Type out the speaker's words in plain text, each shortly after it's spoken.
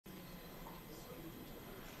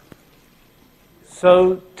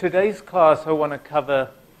So today's class I want to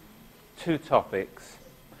cover two topics.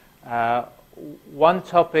 One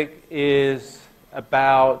topic is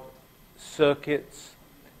about circuits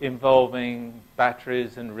involving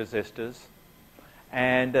batteries and resistors,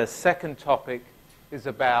 and a second topic is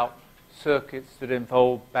about circuits that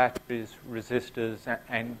involve batteries, resistors,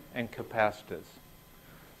 and capacitors.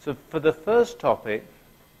 So for the first topic,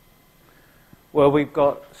 where we've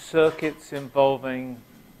got circuits involving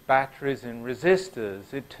batteries and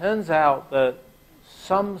resistors, it turns out that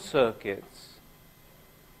some circuits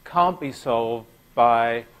can't be solved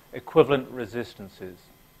by equivalent resistances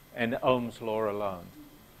and Ohm's law alone.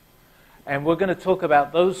 And we're going to talk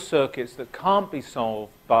about those circuits that can't be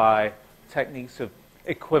solved by techniques of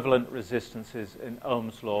equivalent resistances in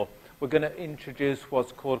Ohm's law. We're going to introduce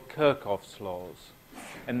what's called Kirchoff's laws.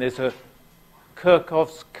 And there's a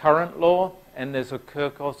Kirchoff's current law and there's a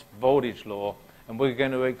Kirchoff's voltage law. And we're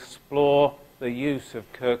going to explore the use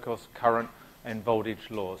of Kirchoff's current and voltage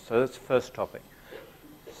laws. So that's the first topic.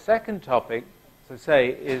 Second topic, as I say,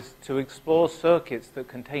 is to explore circuits that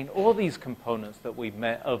contain all these components that we've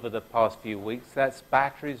met over the past few weeks. That's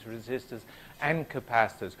batteries, resistors, and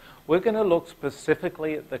capacitors. We're going to look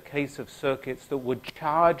specifically at the case of circuits that would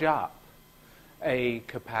charge up a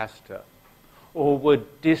capacitor or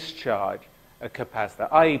would discharge a capacitor,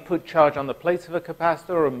 i.e. put charge on the plates of a capacitor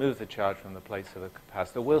or remove the charge from the plates of a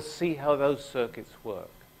capacitor. We'll see how those circuits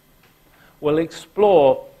work. We'll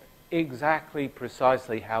explore exactly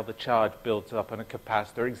precisely how the charge builds up on a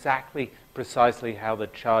capacitor, exactly precisely how the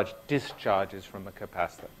charge discharges from a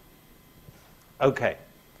capacitor. Okay.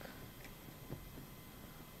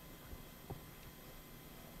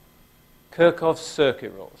 Kirchoff's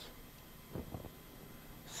circuit rules.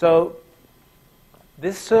 So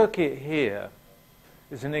this circuit here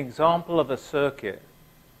is an example of a circuit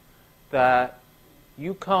that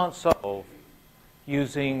you can't solve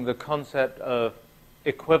using the concept of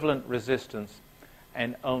equivalent resistance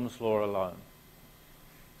and Ohm's law alone.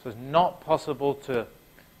 So it's not possible to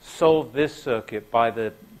solve this circuit by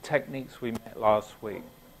the techniques we met last week.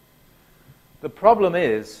 The problem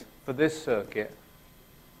is, for this circuit,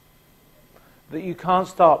 that you can't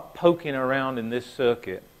start poking around in this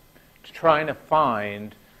circuit trying to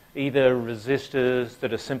find either resistors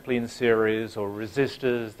that are simply in series or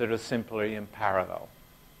resistors that are simply in parallel.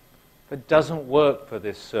 It doesn't work for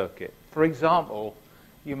this circuit. For example,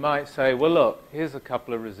 you might say, well, look, here's a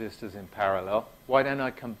couple of resistors in parallel. Why don't I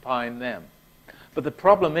combine them? But the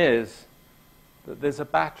problem is that there's a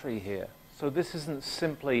battery here. So this isn't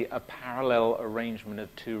simply a parallel arrangement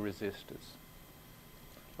of two resistors.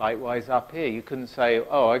 Likewise, up here, you couldn't say,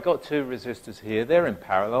 oh, I got two resistors here. They're in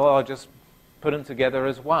parallel. I'll just put them together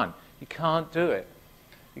as one. You can't do it.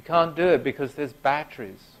 You can't do it because there's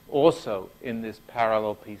batteries also in this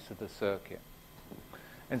parallel piece of the circuit.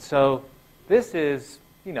 And so this is,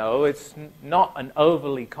 it's not an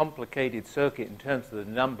overly complicated circuit in terms of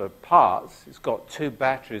the number of parts. It's got two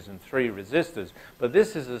batteries and three resistors. But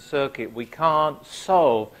this is a circuit we can't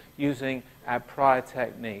solve using our prior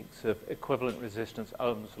techniques of equivalent resistance,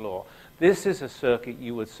 Ohm's law. This is a circuit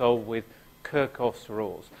you would solve with Kirchoff's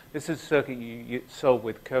rules. This is a circuit you solve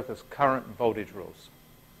with Kirchoff's current and voltage rules.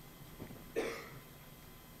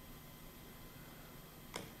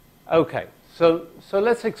 Okay, so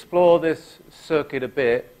let's explore this circuit a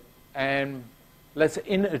bit and let's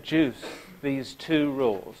introduce these two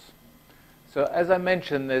rules. So as I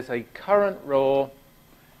mentioned, there's a current rule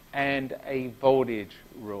and a voltage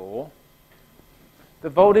rule. The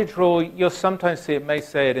voltage rule, you'll sometimes see it, may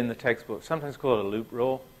say it in the textbook, sometimes called a loop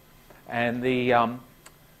rule. And the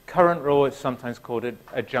current rule is sometimes called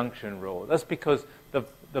a junction rule. That's because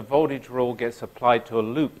the voltage rule gets applied to a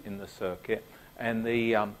loop in the circuit, and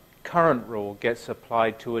the current rule gets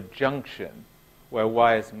applied to a junction where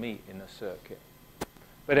wires meet in a circuit.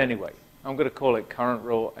 But anyway, I'm going to call it current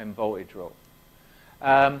rule and voltage rule.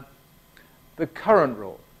 The current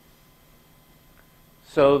rule.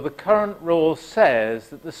 So the current rule says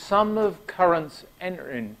that the sum of currents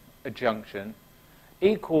entering a junction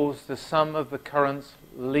equals the sum of the currents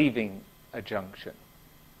leaving a junction.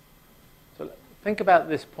 So think about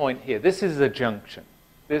this point here. This is a junction.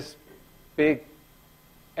 This big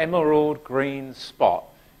emerald green spot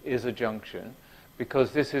is a junction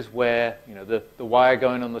because this is where the wire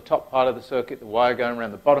going on the top part of the circuit, the wire going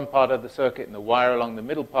around the bottom part of the circuit, and the wire along the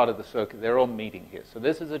middle part of the circuit, they're all meeting here. So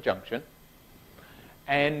this is a junction.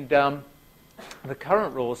 And the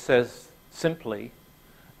current rule says simply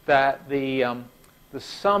that the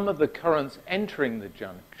sum of the currents entering the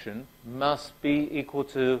junction must be equal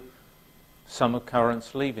to sum of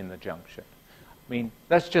currents leaving the junction. I mean,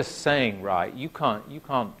 that's just saying, right, you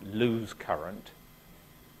can't lose current.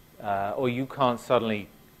 or you can't suddenly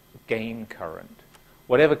gain current.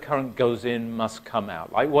 Whatever current goes in must come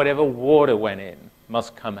out. Like whatever water went in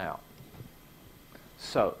must come out.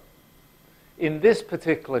 So, in this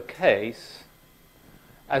particular case,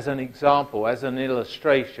 as an example, as an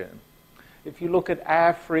illustration, if you look at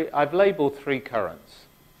I've labeled three currents,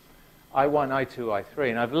 I1, I2, I3,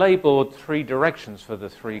 and I've labeled three directions for the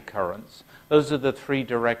three currents. Those are the three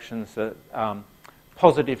directions that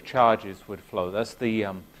positive charges would flow. That's the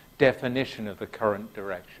definition of the current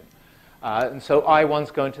direction. And so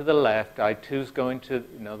I1's going to the left, I2's going to,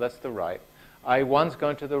 no, that's the right. I1's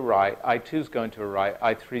going to the right, I2's going to the right,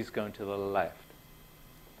 I3's going to the left.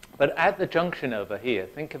 But at the junction over here,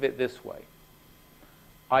 think of it this way.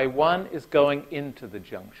 I1 is going into the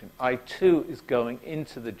junction. I2 is going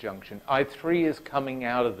into the junction. I3 is coming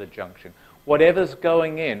out of the junction. Whatever's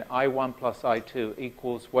going in, I1 plus I2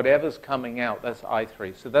 equals whatever's coming out, that's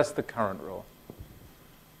I3. So that's the current rule.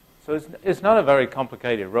 So it's not a very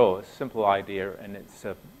complicated rule. It's a simple idea, and it's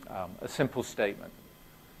a simple statement.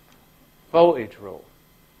 Voltage rule.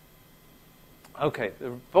 Okay,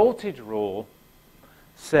 the voltage rule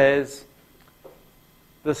says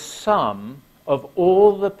the sum of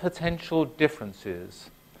all the potential differences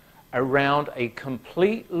around a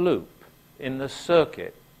complete loop in the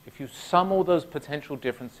circuit, if you sum all those potential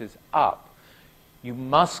differences up, you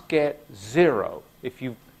must get 0 if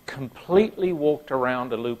you've completely walked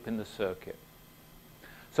around a loop in the circuit.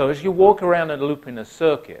 So as you walk around a loop in a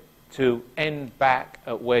circuit to end back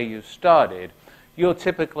at where you started, you'll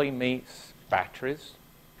typically meet batteries,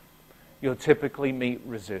 you'll typically meet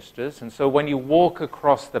resistors, and so when you walk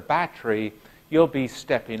across the battery, you'll be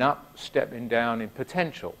stepping up, stepping down in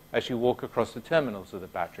potential as you walk across the terminals of the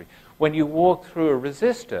battery. When you walk through a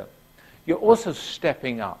resistor, you're also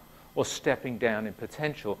stepping up or stepping down in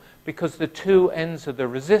potential because the two ends of the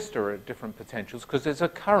resistor are at different potentials because there's a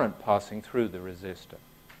current passing through the resistor.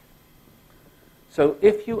 So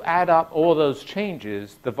if you add up all those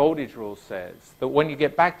changes, the voltage rule says that when you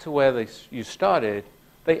get back to where you started,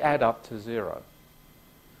 they add up to 0.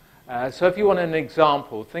 So if you want an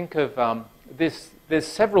example, think of there's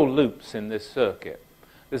several loops in this circuit.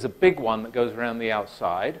 There's a big one that goes around the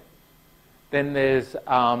outside. Then there's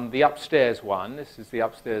the upstairs one. This is the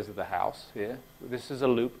upstairs of the house here. This is a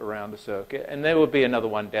loop around the circuit. And there would be another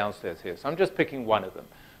one downstairs here. So I'm just picking one of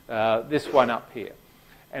them, this one up here.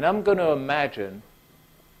 And I'm going to imagine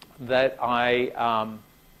that I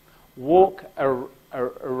walk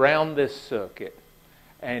around this circuit.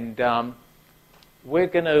 And we're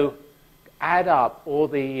going to add up all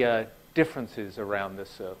the differences around this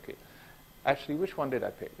circuit. Actually, which one did I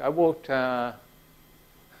pick? I walked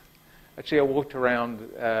around,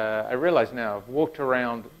 I realize now, I've walked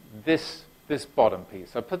around this bottom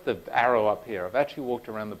piece. I put the arrow up here. I've actually walked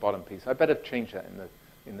around the bottom piece. I better change that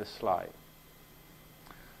in the slide.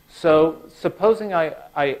 So supposing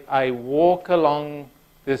I walk along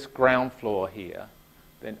this ground floor here,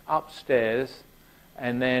 then upstairs,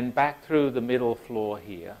 and then back through the middle floor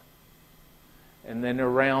here, and then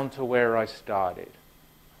around to where I started.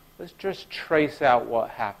 Let's just trace out what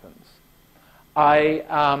happens.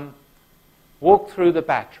 I walk through the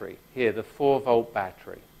battery here, the 4-volt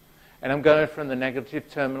battery, and I'm going from the negative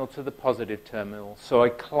terminal to the positive terminal, so I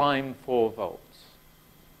climb 4 volts.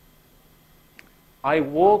 I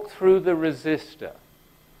walk through the resistor,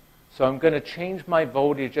 so I'm going to change my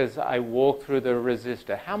voltage as I walk through the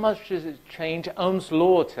resistor. How much does it change? Ohm's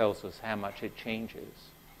law tells us how much it changes.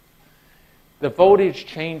 The voltage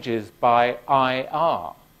changes by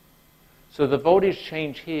IR. So the voltage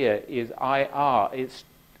change here is IR. It's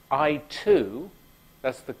I2,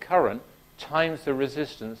 that's the current, times the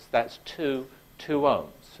resistance, that's 2 ohms.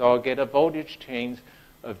 So I'll get a voltage change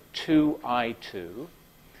of 2I2.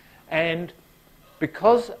 And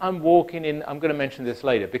because I'm walking in, I'm going to mention this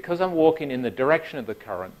later, because I'm walking in the direction of the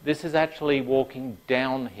current, this is actually walking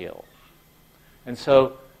downhill. And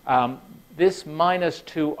so this minus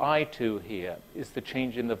 2I2 here is the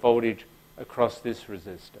change in the voltage across this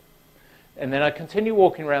resistor. And then I continue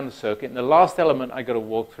walking around the circuit, and the last element I've got to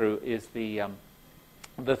walk through is the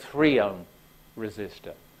 3 ohm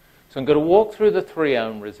resistor. So I'm going to walk through the 3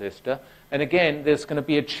 ohm resistor, and again, there's going to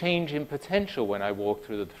be a change in potential when I walk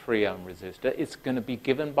through the 3 ohm resistor. It's going to be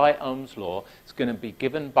given by Ohm's law. It's going to be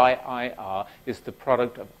given by IR. It's the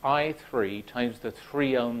product of I3 times the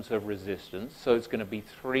 3 ohms of resistance, so it's going to be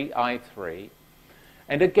 3I3.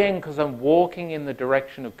 And again, because I'm walking in the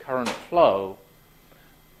direction of current flow,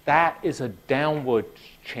 that is a downward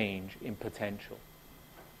change in potential.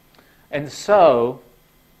 And so,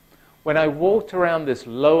 when I walked around this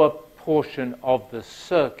lower portion of the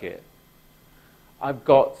circuit, I've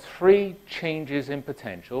got 3 changes in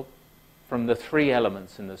potential from the 3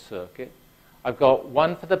 elements in the circuit. I've got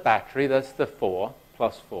 1 for the battery, that's the 4,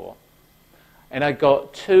 plus 4. And I've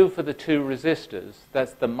got 2 for the 2 resistors,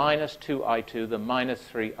 that's the minus 2I2, the minus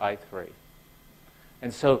 3I3.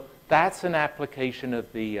 And so that's an application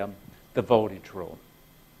of the voltage rule.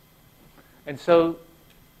 And so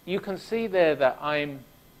you can see there that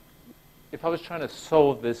if I was trying to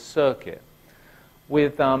solve this circuit,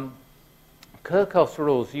 with Kirchoff's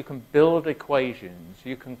rules, you can build equations,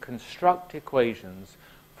 you can construct equations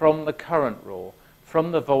from the current rule,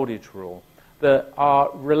 from the voltage rule, that are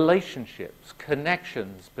relationships,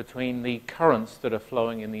 connections between the currents that are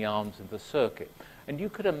flowing in the arms of the circuit. And you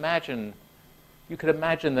could imagine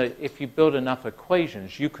that if you build enough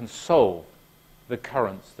equations, you can solve the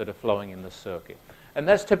currents that are flowing in the circuit. And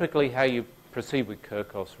that's typically how you proceed with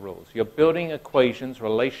Kirchoff's rules. You're building equations,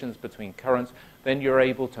 relations between currents, then you're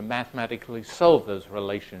able to mathematically solve those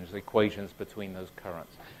relations, equations between those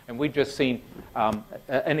currents. And we've just seen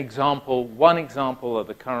one example of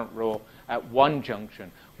the current rule at one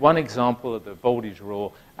junction, one example of the voltage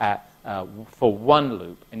rule for one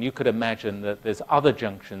loop. And you could imagine that there's other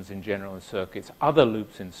junctions in general circuits, other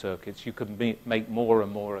loops in circuits. You could make more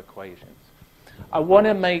and more equations. I want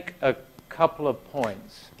to make a couple of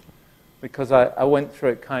points, because I went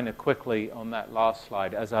through it kind of quickly on that last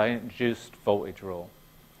slide as I introduced voltage rule.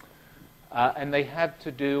 And they have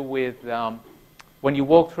to do with when you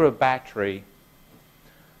walk through a battery,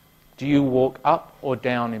 do you walk up or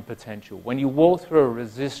down in potential? When you walk through a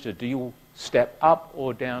resistor, do you step up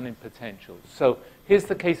or down in potential? So here's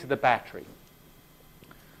the case of the battery.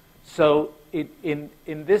 So in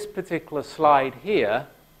this particular slide here,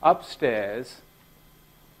 upstairs,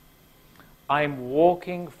 I'm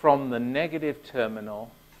walking from the negative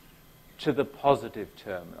terminal to the positive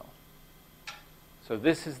terminal. So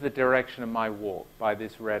this is the direction of my walk by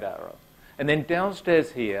this red arrow. And then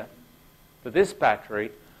downstairs here, for this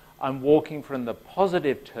battery, I'm walking from the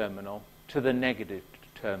positive terminal to the negative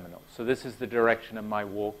terminal. So this is the direction of my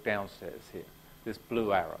walk downstairs here, this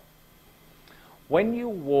blue arrow. When you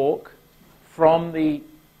walk from the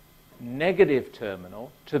negative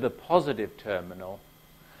terminal to the positive terminal,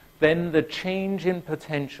 then the change in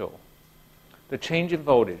potential, the change in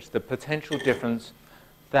voltage, the potential difference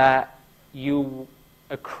that you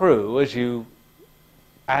accrue as you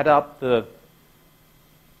add up the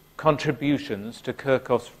contributions to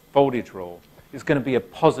Kirchoff's voltage rule is going to be a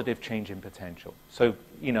positive change in potential. So,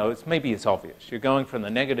 maybe it's obvious. You're going from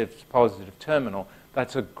the negative to positive terminal,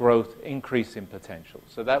 that's a increase in potential.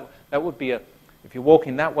 So that would be if you're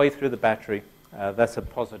walking that way through the battery, that's a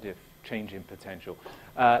positive change in potential.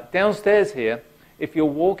 Downstairs here, if you're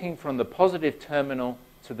walking from the positive terminal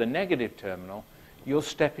to the negative terminal, you're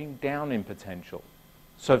stepping down in potential.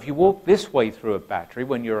 So if you walk this way through a battery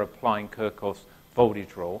when you're applying Kirchoff's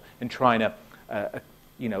voltage rule and trying to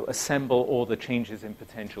assemble all the changes in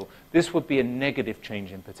potential, this would be a negative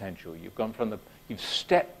change in potential. You've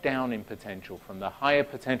stepped down in potential from the higher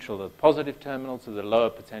potential of the positive terminal to the lower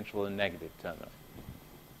potential of the negative terminal.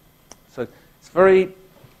 So it's very,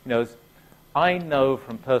 I know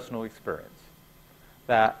from personal experience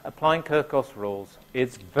that applying Kirchoff's rules,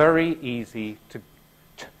 it's very easy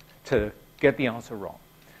to get the answer wrong.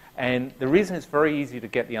 And the reason it's very easy to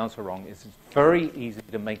get the answer wrong is it's very easy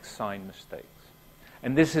to make sign mistakes.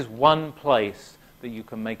 And this is one place that you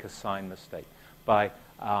can make a sign mistake by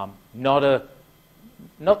not that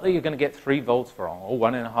you're going to get 3 volts wrong or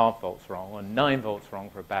 1.5 volts wrong or 9 volts wrong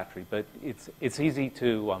for a battery, but it's easy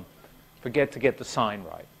to forget to get the sign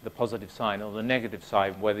right, the positive sign or the negative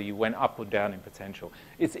sign, whether you went up or down in potential.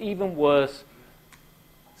 It's even worse,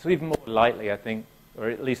 it's even more likely, I think, or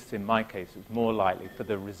at least in my case, it's more likely for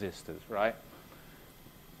the resistors, right?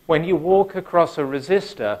 When you walk across a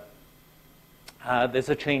resistor, there's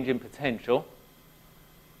a change in potential.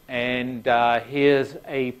 And here's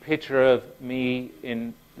a picture of me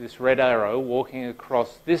in this red arrow walking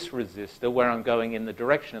across this resistor where I'm going in the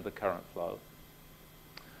direction of the current flow.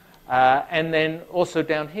 And then also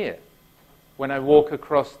down here, when I walk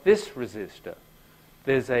across this resistor,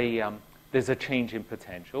 there's a change in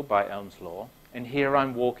potential by Ohm's law. And here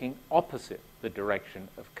I'm walking opposite the direction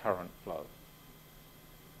of current flow.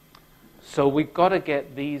 So we've got to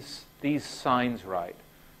get these signs right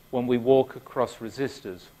when we walk across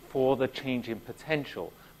resistors for the change in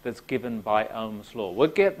potential that's given by Ohm's law. We'll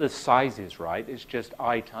get the sizes right. It's just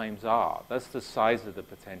I times R. That's the size of the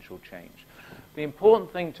potential change. The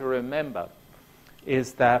important thing to remember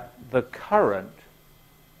is that that current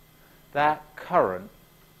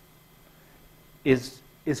is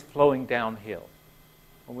flowing downhill.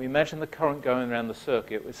 When we imagine the current going around the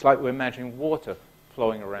circuit, it's like we're imagining water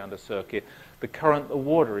flowing around a circuit. The current, the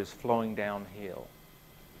water, is flowing downhill.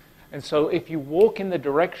 And so if you walk in the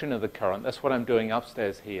direction of the current, that's what I'm doing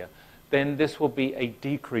upstairs here, then this will be a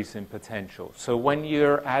decrease in potential. So when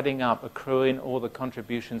you're adding up, accruing all the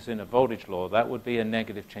contributions in a voltage law, that would be a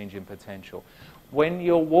negative change in potential. When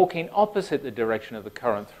you're walking opposite the direction of the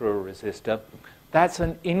current through a resistor, that's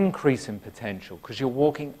an increase in potential because you're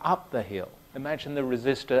walking up the hill. Imagine the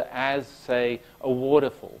resistor as, say, a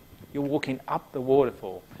waterfall. You're walking up the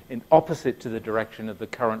waterfall in opposite to the direction of the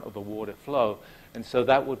current or the water flow, and so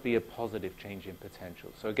that would be a positive change in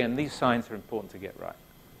potential. So again, these signs are important to get right.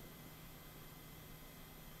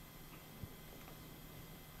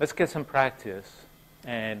 Let's get some practice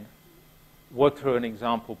and work through an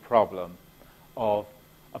example problem of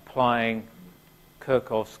applying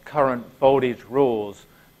Kirchoff's current voltage rules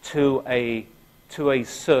to a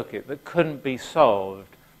circuit that couldn't be solved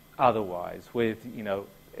otherwise with,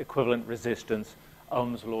 equivalent resistance,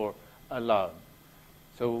 Ohm's law alone.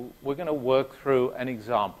 So we're going to work through an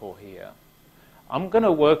example here. I'm going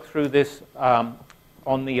to work through this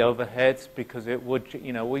on the overheads because it would,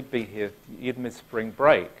 we'd be here, you'd miss spring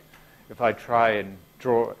break if I try and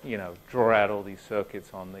draw out all these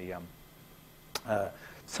circuits on the for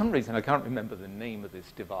some reason, I can't remember the name of this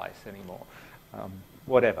device anymore.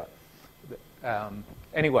 Whatever.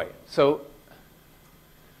 Anyway, so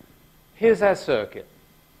here's our circuit.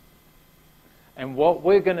 And what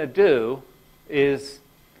we're going to do is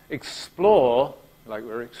explore, like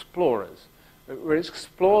we're explorers. We'll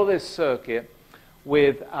explore this circuit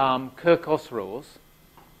with Kirchoff's rules,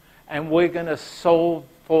 and we're going to solve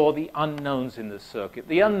for the unknowns in this circuit.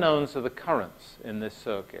 The unknowns are the currents in this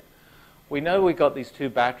circuit. We know we got these two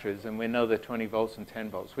batteries, and we know they're 20 volts and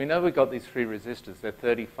 10 volts. We know we got these three resistors. They're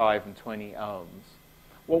 35 and 20 ohms.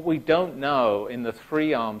 What we don't know in the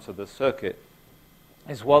three arms of the circuit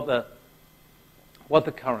is what the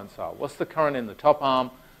currents are. What's the current in the top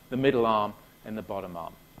arm, the middle arm, and the bottom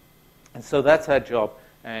arm? And so that's our job.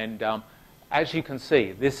 And as you can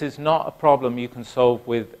see, this is not a problem you can solve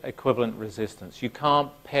with equivalent resistance. You can't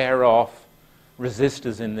pair off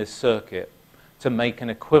resistors in this circuit to make an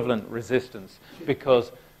equivalent resistance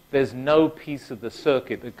because there's no piece of the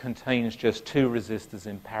circuit that contains just two resistors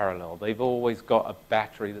in parallel. They've always got a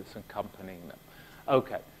battery that's accompanying them.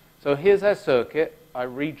 Okay, so here's our circuit. I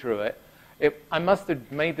redrew it. I must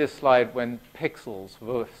have made this slide when pixels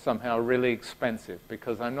were somehow really expensive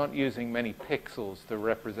because I'm not using many pixels to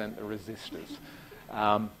represent the resistors.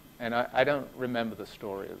 And I don't remember the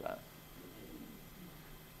story of that.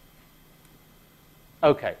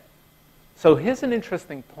 Okay. So here's an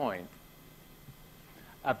interesting point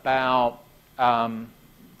about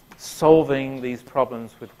solving these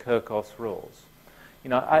problems with Kirchoff's rules.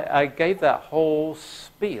 I gave that whole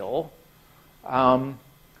spiel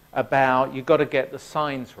about you've got to get the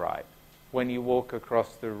signs right when you walk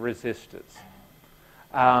across the resistors.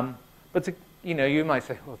 But you might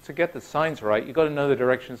say, well, to get the signs right, you've got to know the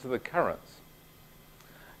directions of the currents.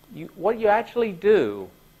 What you actually do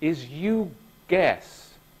is you guess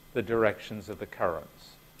the directions of the currents.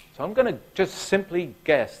 So I'm going to just simply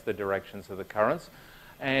guess the directions of the currents.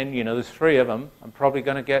 And, there's three of them. I'm probably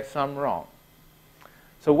going to get some wrong.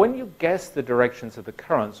 So when you guess the directions of the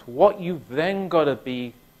currents, what you've then got to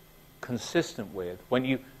be consistent with, when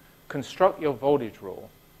you construct your voltage rule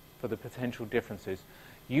for the potential differences,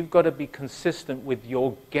 you've got to be consistent with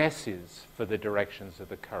your guesses for the directions of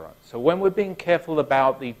the current. So when we're being careful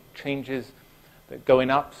about the changes that go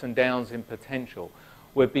in ups and downs in potential,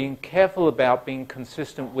 we're being careful about being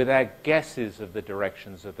consistent with our guesses of the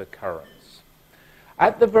directions of the currents.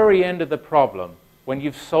 At the very end of the problem, when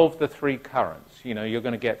you've solved the three currents, you're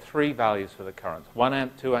going to get three values for the currents, 1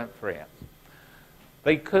 amp, 2 amp, 3 amps.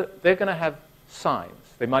 They're going to have signs.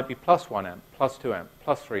 They might be plus 1 amp, plus 2 amp,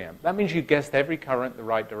 plus 3 amp. That means you guessed every current the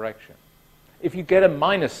right direction. If you get a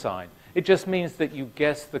minus sign, it just means that you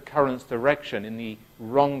guessed the current's direction in the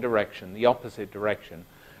wrong direction, the opposite direction.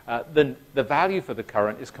 The value for the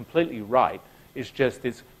current is completely right. It's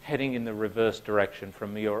heading in the reverse direction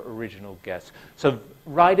from your original guess. So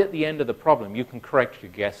right at the end of the problem, you can correct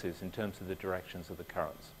your guesses in terms of the directions of the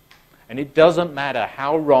currents. And it doesn't matter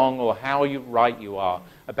how wrong or how right you are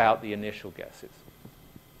about the initial guesses.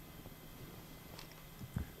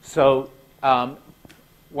 So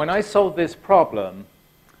when I solved this problem,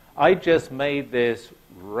 I just made this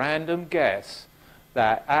random guess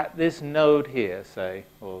that at this node here, say,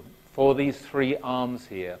 or for these three arms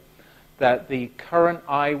here, that the current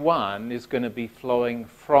I1 is going to be flowing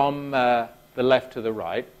from the left to the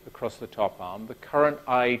right across the top arm. The current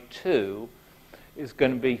I2 is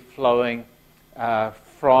going to be flowing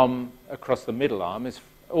from across the middle arm, is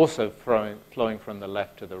also flowing from the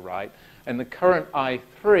left to the right. And the current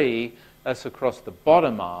I3, that's across the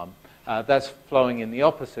bottom arm, that's flowing in the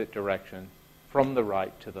opposite direction from the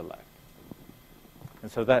right to the left.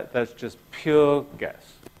 And so that's just pure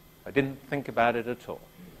guess. I didn't think about it at all.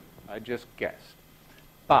 I just guessed.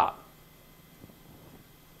 But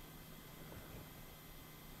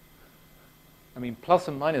I mean, plus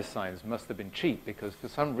and minus signs must have been cheap, because for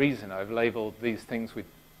some reason I've labeled these things with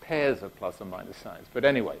pairs of plus and minus signs. But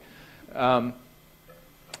anyway,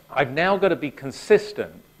 I've now got to be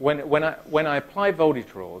consistent. When I apply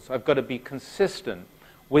voltage rules, I've got to be consistent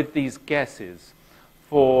with these guesses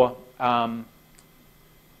for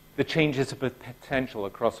the changes of potential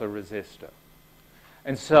across a resistor.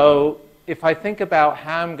 And so if I think about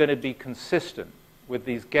how I'm going to be consistent with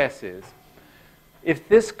these guesses, if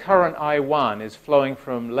this current I1 is flowing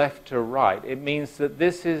from left to right, it means that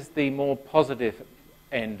this is the more positive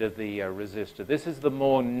end of the resistor. This is the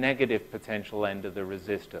more negative potential end of the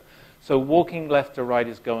resistor. So walking left to right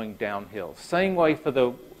is going downhill. Same way for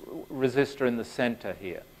the resistor in the center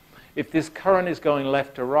here. If this current is going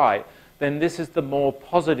left to right, then this is the more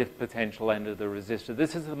positive potential end of the resistor.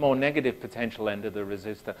 This is the more negative potential end of the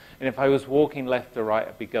resistor. And if I was walking left to right,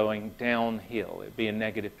 I'd be going downhill. It'd be a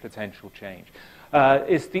negative potential change.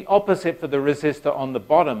 It's the opposite for the resistor on the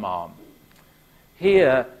bottom arm.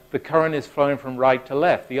 Here, the current is flowing from right to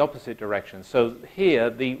left, the opposite direction. So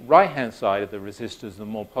here, the right-hand side of the resistor is the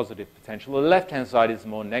more positive potential. The left-hand side is the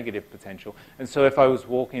more negative potential. And so if I was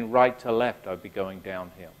walking right to left, I'd be going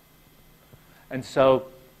downhill. And so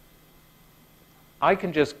I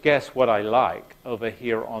can just guess what I like over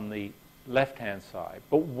here on the left-hand side.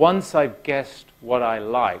 But once I've guessed what I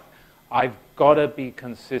like, I've got to be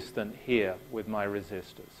consistent here with my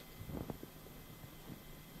resistors.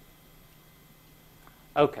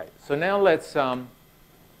 Okay, so now let's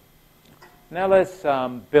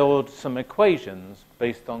build some equations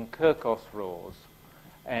based on Kirchoff's rules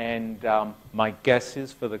and my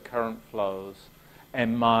guesses for the current flows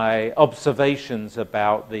and my observations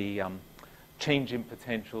about the change in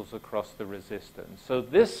potentials across the resistor. And so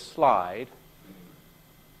this slide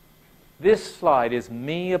is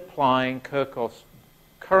me applying Kirchoff's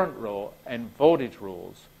current rule and voltage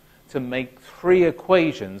rules to make three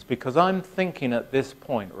equations, because I'm thinking at this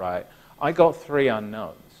point, right, I got three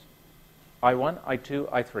unknowns. I1, I2,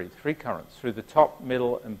 I3, three currents through the top,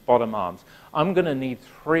 middle, and bottom arms. I'm going to need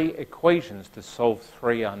three equations to solve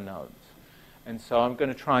three unknowns. And so I'm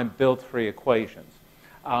going to try and build three equations.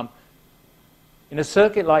 In a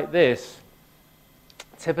circuit like this,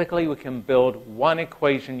 typically we can build one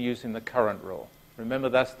equation using the current rule. Remember,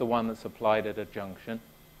 that's the one that's applied at a junction.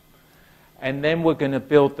 And then we're going to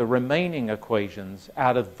build the remaining equations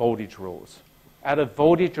out of voltage rules. Out of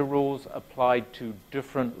voltage rules applied to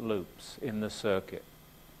different loops in the circuit.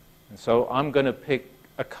 And so I'm going to pick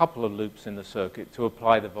a couple of loops in the circuit to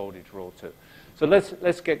apply the voltage rule to. So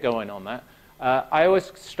let's get going on that. I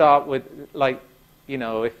always start with, like, you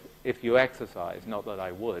know, if you exercise, not that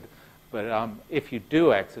I would, but if you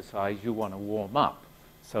do exercise, you want to warm up.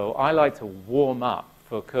 So I like to warm up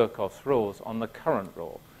for Kirchoff's rules on the current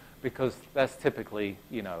rule, because that's typically,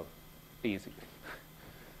 you know, easy.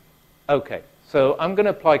 Okay, so I'm going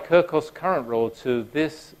to apply Kirchoff's current rule to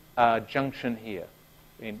this junction here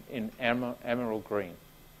in emerald green.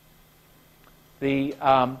 The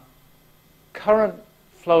current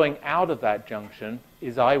flowing out of that junction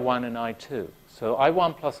is I1 and I2. So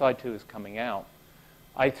I1 plus I2 is coming out.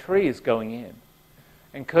 I3 is going in.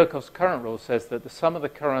 And Kirchoff's current rule says that the sum of the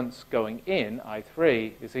currents going in,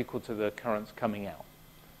 I3, is equal to the currents coming out.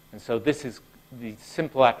 And so this is the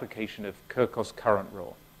simple application of Kirchoff's current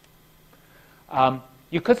rule.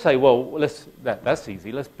 You could say, well, that's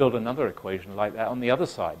easy. Let's build another equation like that on the other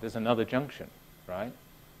side. There's another junction, right?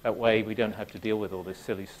 That way we don't have to deal with all this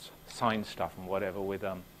silly sign stuff and whatever with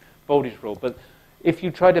voltage rule. But if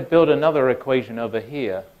you try to build another equation over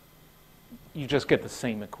here, you just get the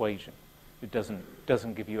same equation. It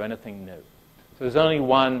doesn't give you anything new. So there's only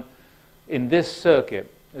one, in this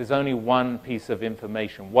circuit, there's only one piece of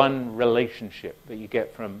information, one relationship that you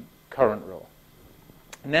get from current rule.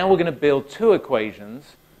 Now we're going to build two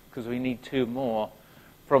equations, because we need two more,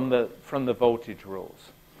 from the voltage rules.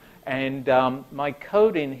 And my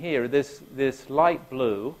code in here, this light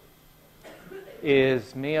blue,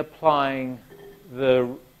 is me applying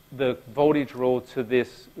the voltage rule to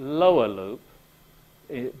this lower loop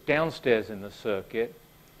downstairs in the circuit.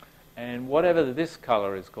 And whatever this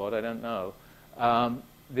color is called, I don't know,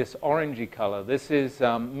 this orangey color, this is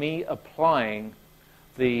me applying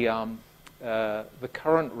the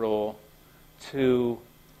current rule to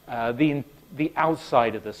the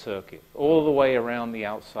outside of the circuit, all the way around the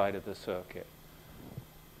outside of the circuit.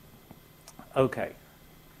 Okay.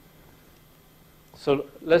 So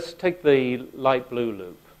let's take the light blue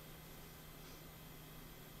loop.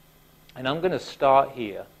 And I'm going to start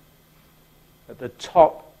here at the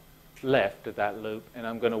top left of that loop, and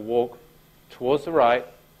I'm going to walk towards the right,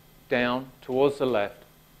 down, towards the left,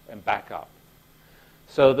 and back up.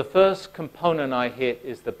 So the first component I hit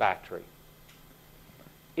is the battery.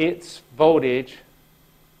 Its voltage,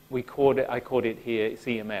 I called it here, it's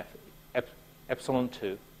EMF, epsilon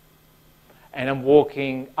 2. And I'm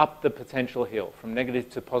walking up the potential hill from negative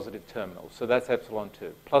to positive terminals. So that's epsilon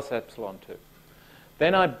 2, plus epsilon 2.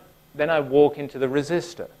 Then I walk into the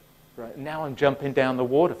resistor. Right? Now I'm jumping down the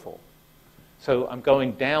waterfall. So I'm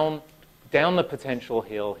going down the potential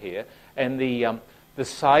hill here, and the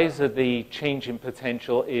size of the change in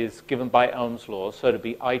potential is given by Ohm's law, so it'll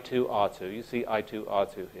be I2, R2. You see I2,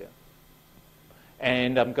 R2 here.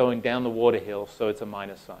 And I'm going down the water hill, so it's a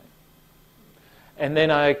minus sign. And then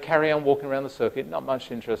I carry on walking around the circuit, not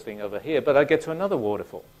much interesting over here, but I get to another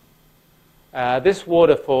waterfall. This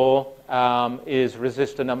waterfall is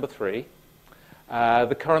resistor number 3.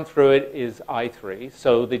 The current through it is I3,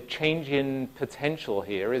 so the change in potential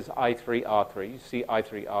here is I3, R3. You see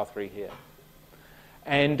I3, R3 here.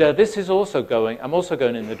 And this is also I'm also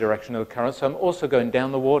going in the direction of the current, so I'm also going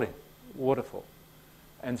down the waterfall.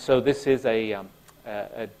 And so this is a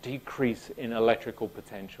decrease in electrical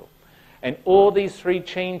potential. And all these 3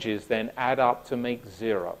 changes then add up to make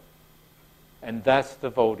 0. And that's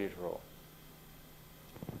the voltage rule.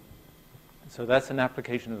 So that's an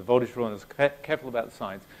application of the voltage rule, and it's careful about the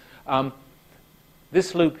signs.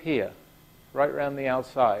 This loop here, right around the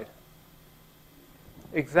outside,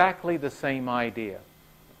 exactly the same idea.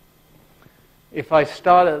 If I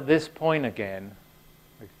start at this point again,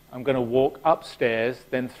 I'm going to walk upstairs,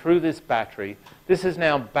 then through this battery. This is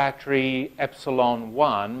now battery epsilon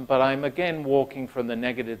 1, but I'm again walking from the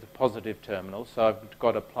negative to positive terminal, so I've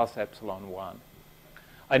got a plus epsilon 1.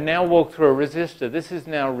 I now walk through a resistor. This is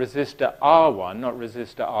now resistor R1, not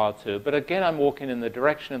resistor R2, but again I'm walking in the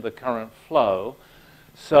direction of the current flow,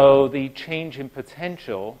 so the change in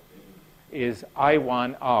potential is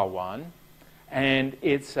I1, R1, and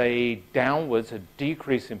it's a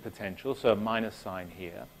decrease in potential, so a minus sign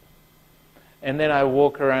here. And then I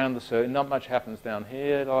walk around the circuit. Not much happens down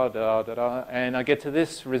here, and I get to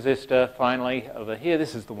this resistor finally over here.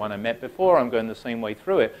 This is the one I met before. I'm going the same way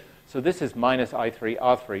through it. So this is minus I3,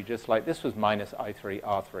 R3, just like this was minus I3,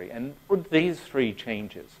 R3. And these 3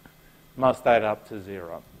 changes must add up to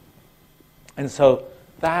 0. And so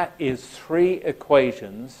that is 3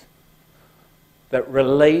 equations that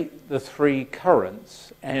relate the 3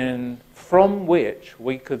 currents, and from which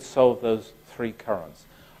we could solve those 3 currents.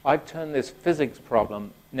 I've turned this physics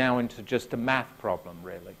problem now into just a math problem,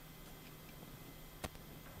 really.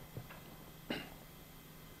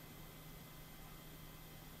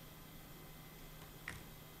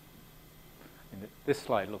 And this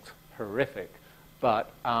slide looks horrific,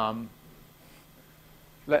 but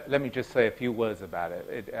let me just say a few words about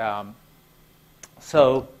it.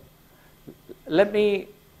 So let me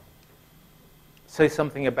say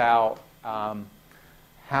something about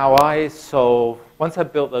how I solve, once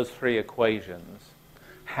I've built those 3 equations,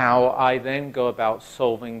 how I then go about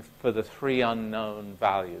solving for the 3 unknown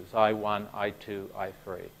values, I1, I2,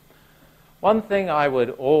 I3. One thing I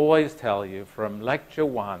would always tell you from lecture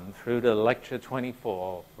 1 through to lecture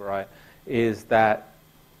 24, right, is that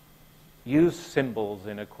use symbols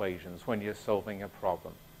in equations when you're solving a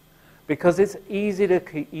problem. Because it's easier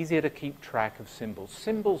to keep track of symbols.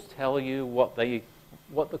 Symbols tell you what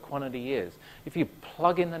the quantity is. If you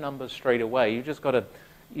plug in the numbers straight away, you just got to,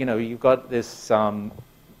 you've got this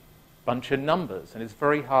bunch of numbers, and it's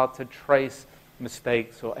very hard to trace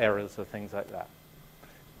mistakes or errors or things like that.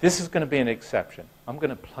 This is going to be an exception. I'm going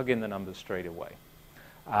to plug in the numbers straight away.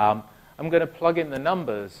 I'm going to plug in the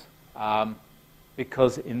numbers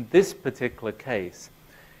because in this particular case,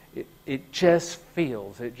 it just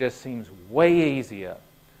seems way easier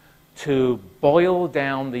to boil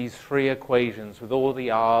down these 3 equations with all the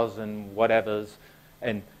R's and whatevers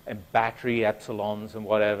and battery epsilons and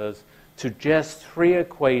whatevers to just 3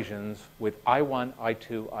 equations with I1,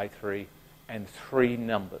 I2, I3, and 3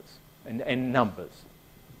 numbers, and numbers.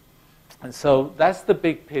 And so that's the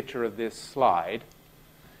big picture of this slide,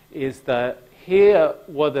 is that here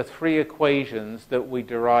were the 3 equations that we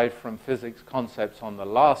derived from physics concepts on the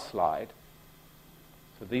last slide.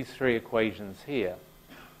 So these 3 equations here.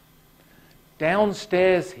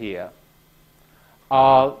 Downstairs here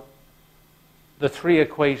are the 3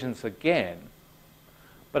 equations again,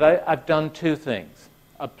 but I've done 2 things.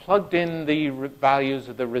 I plugged in the values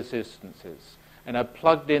of the resistances, and I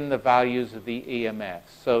plugged in the values of the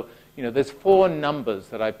EMFs. So, there's 4 numbers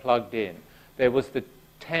that I plugged in. There was the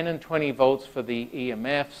 10 and 20 volts for the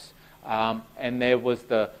EMFs, and there was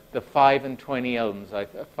the 5 and 20 ohms,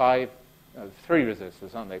 3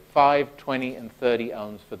 resistors, aren't they? 5, 20, and 30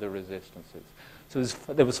 ohms for the resistances. So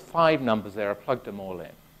there was 5 numbers there. I plugged them all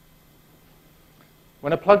in.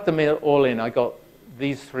 When I plugged them all in, I got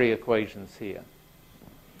these 3 equations here.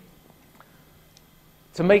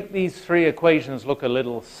 To make these 3 equations look a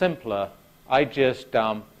little simpler, I just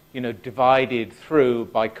divided through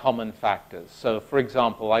by common factors. So, for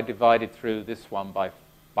example, I divided through this one by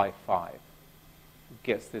 5. It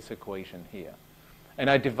gets this equation here. And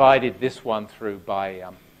I divided this one through by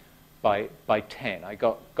 10. I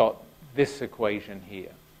got this equation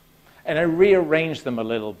here. And I rearranged them a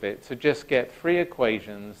little bit to just get 3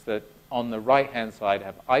 equations that on the right-hand side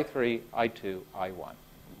have I3, I2, I1.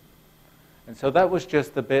 And so that was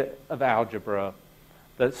just a bit of algebra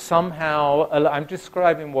that somehow, I'm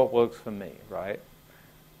describing what works for me, right?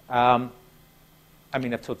 I've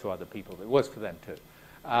talked to other people, but it works for them too.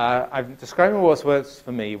 I'm describing what works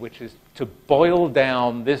for me, which is to boil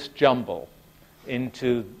down this jumble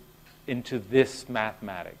into this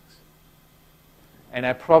mathematics. And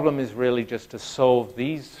our problem is really just to solve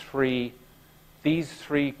these three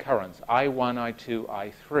currents, I1, I2,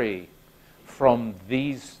 I3, from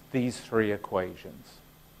these 3 equations.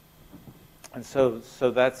 And so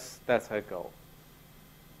that's our goal.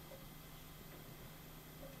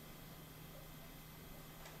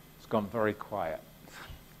 It's gone very quiet.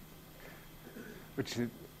 Which, if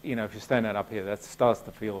you're standing up here, that starts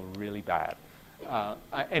to feel really bad.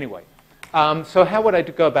 Anyway. So how would I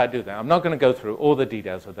go about doing that? I'm not going to go through all the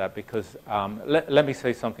details of that because let me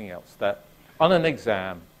say something else. That on an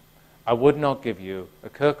exam, I would not give you a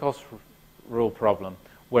Kirchoff's rule problem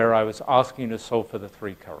where I was asking you to solve for the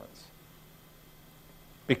 3 currents.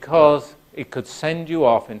 Because it could send you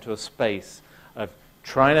off into a space of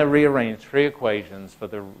trying to rearrange 3 equations for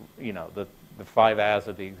the 5 hours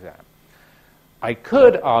of the exam. I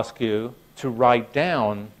could ask you to write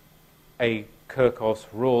down a Kirchoff's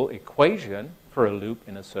rule equation for a loop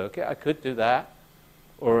in a circuit. I could do that.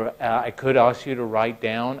 Or I could ask you to write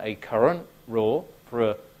down a current rule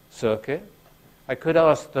for a circuit. I could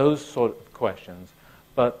ask those sort of questions.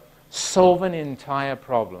 But solve an entire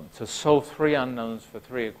problem. To solve 3 unknowns for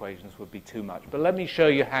 3 equations would be too much. But let me show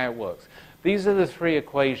you how it works. These are the 3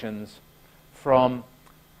 equations from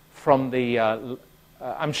the...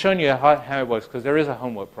 I'm showing you how it works because there is a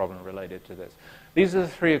homework problem related to this. These are the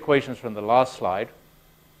 3 equations from the last slide.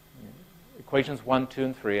 Equations 1, 2,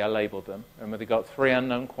 and 3, I labeled them. Remember, they got 3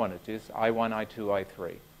 unknown quantities, I1, I2,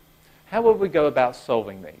 I3. How would we go about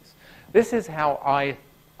solving these? This is how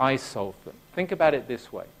I solve them. Think about it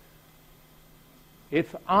this way.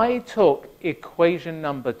 If I took equation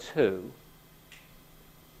number 2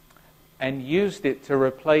 and used it to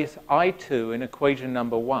replace I2 in equation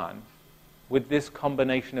number 1 with this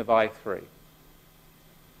combination of I3,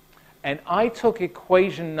 and I took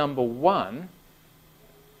equation number 1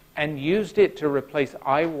 and used it to replace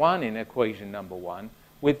I1 in equation number 1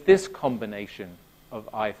 with this combination of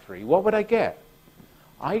I3, what would I get?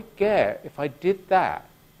 If I did that,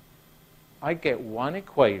 I get one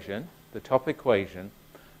equation, the top equation,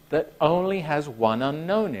 that only has one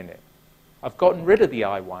unknown in it. I've gotten rid of the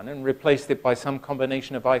I1 and replaced it by some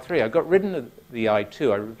combination of I3. I got rid of the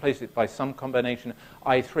I2. I replaced it by some combination of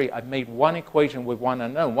I3. I've made one equation with one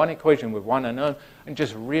unknown, and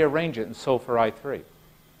just rearrange it and solve for I3.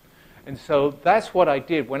 And so that's what I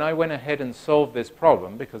did when I went ahead and solved this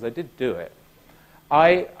problem, because I did do it.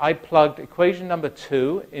 I plugged equation number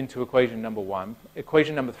 2 into equation number 1,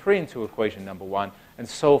 equation number 3 into equation number 1, and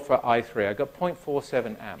solved for I3. I got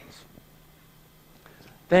 0.47 amps.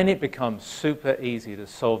 Then it becomes super easy to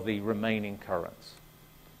solve the remaining currents.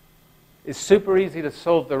 It's super easy to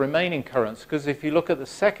solve the remaining currents because if you look at the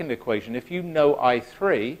second equation, if you know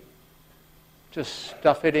I3, just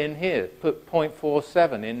stuff it in here. Put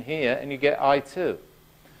 0.47 in here and you get I2.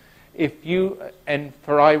 And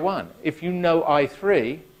for I1, if you know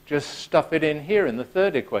I3, just stuff it in here in the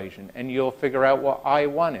third equation and you'll figure out what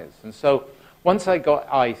I1 is. And so once I got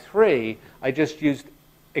I3, I just used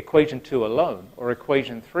equation 2 alone or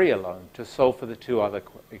equation 3 alone to solve for the 2 other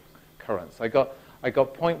currents. I got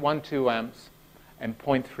 0.12 amps and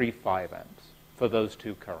 0.35 amps for those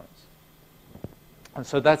 2 currents. And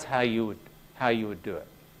so that's how you would do it.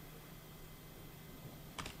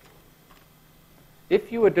 If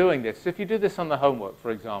you were doing this, if you do this on the homework,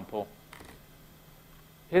 for example,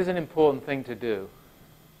 here's an important thing to do.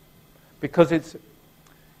 Because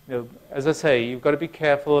as I say, you've got to be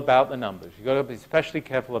careful about the numbers. You've got to be especially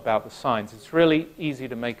careful about the signs. It's really easy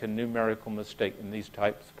to make a numerical mistake in these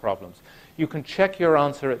types of problems. You can check your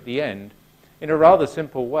answer at the end in a rather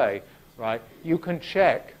simple way, right? You can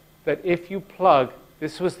check that if you plug,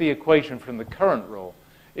 this was the equation from the current rule,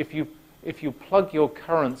 if you plug your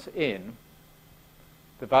currents in,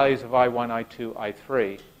 the values of I1, I2,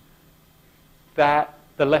 I3, that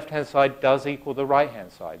the left-hand side does equal the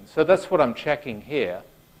right-hand side. So that's what I'm checking here.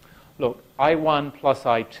 Look, I1 plus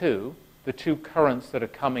I2, the two currents that are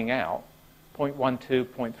coming out, 0.12,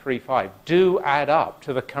 0.35, do add up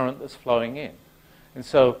to the current that's flowing in. And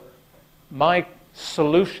so my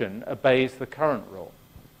solution obeys the current rule.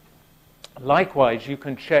 Likewise, you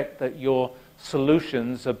can check that your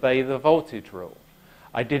solutions obey the voltage rule.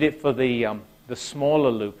 I did it for the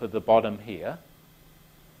smaller loop at the bottom here.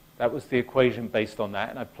 That was the equation based on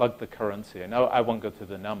that, and I plugged the currents here. No, I won't go through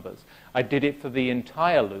the numbers. I did it for the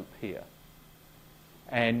entire loop here.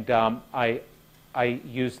 And I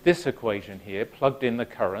used this equation here, plugged in the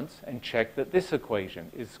currents, and checked that this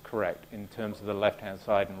equation is correct in terms of the left-hand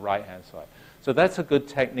side and right-hand side. So that's a good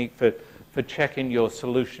technique for checking your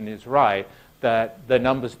solution is right, that the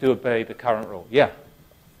numbers do obey the current rule. Yeah?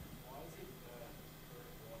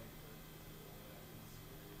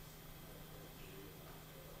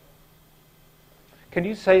 Can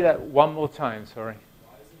you say that one more time? Sorry.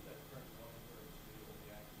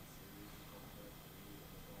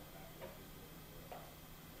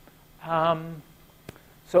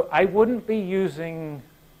 So I wouldn't be using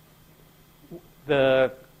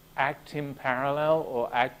the act in parallel or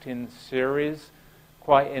act in series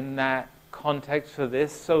quite in that context for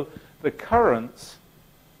this. So the currents,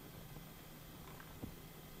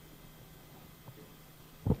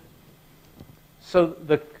 so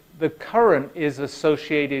the current is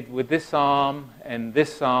associated with this arm and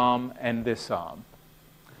this arm and this arm.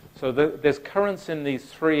 So there's currents in these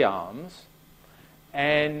three arms.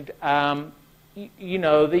 And, you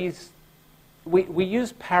know, we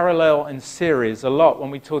use parallel and series a lot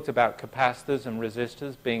when we talked about capacitors and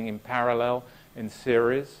resistors being in parallel and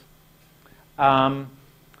series. I'm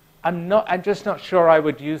just not sure I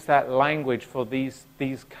would use that language for these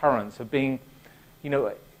currents of being, you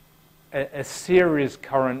know, a series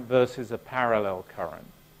current versus a parallel current.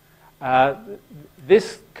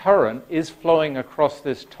 This current is flowing across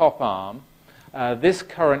this top arm. This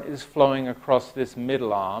current is flowing across this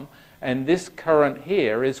middle arm, and this current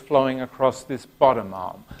here is flowing across this bottom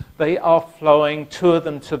arm. They are flowing, two of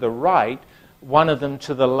them to the right, one of them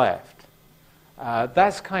to the left.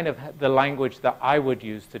 That's kind of the language that I would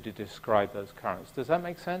use to describe those currents. Does that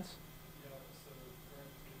make sense?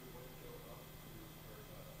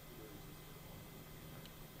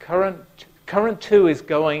 Current 2 is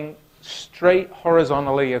going straight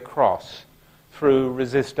horizontally across through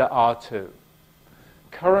resistor R2.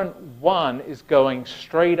 Current 1 is going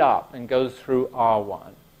straight up and goes through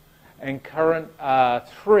R1. And current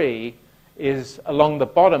 3 is along the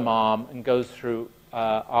bottom arm and goes through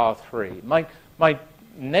R3. My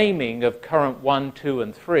naming of current 1, 2,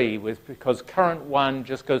 and 3 was because current 1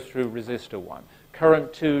 just goes through resistor 1.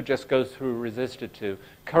 Current 2 just goes through resistor 2.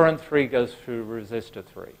 Current 3 goes through resistor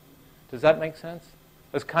 3. Does that make sense?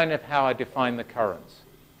 That's kind of how I define the currents.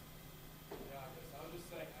 Yeah, I was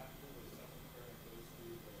just saying after the second current goes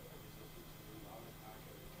through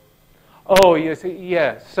the resistor 2, Oh, you see,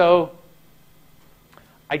 yeah. So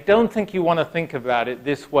I don't think you want to think about it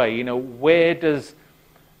this way. You know, where does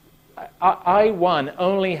I1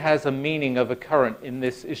 only has a meaning of a current in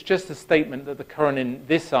this? It's just a statement that the current in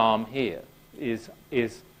this arm here is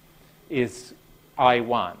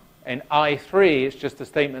I1. And I3 is just a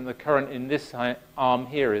statement the current in this arm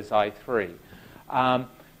here is I3.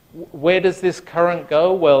 Where does this current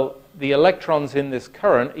go? Well, the electrons in this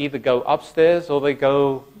current either go upstairs or they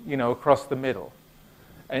go, you know, across the middle.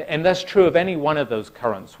 And that's true of any one of those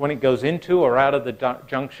currents. When it goes into or out of the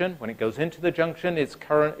junction, when it goes into the junction, its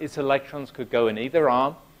electrons could go in either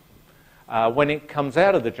arm. When it comes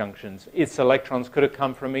out of the junctions, its electrons could have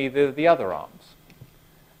come from either of the other arms.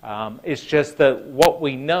 It's just that what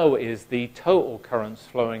we know is the total currents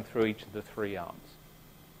flowing through each of the three arms.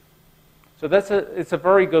 So it's a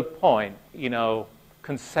very good point, you know,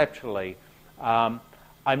 conceptually. I'm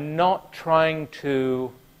not trying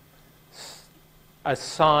to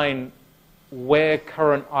assign where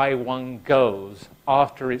current I1 goes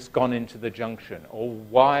after it's gone into the junction, or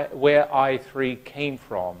where I3 came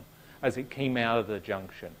from as it came out of the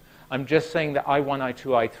junction. I'm just saying that I1,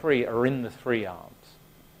 I2, I3 are in the three arms.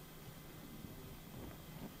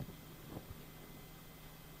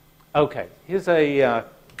 Okay, here's a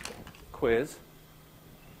quiz.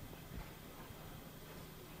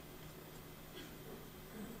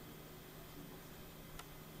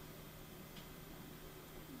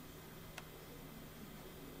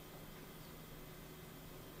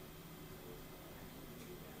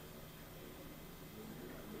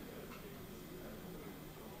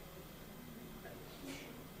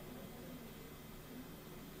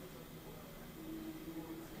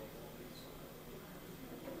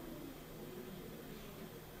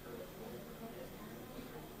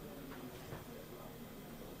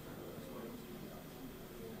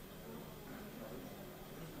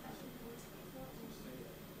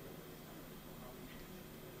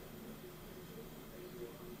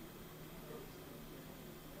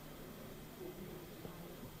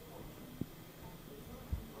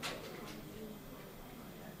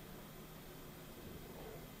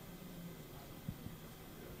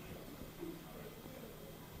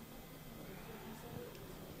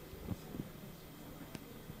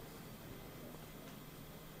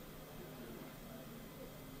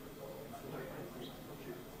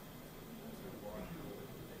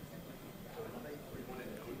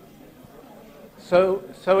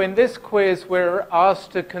 So in this quiz, we're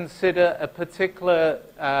asked to consider a particular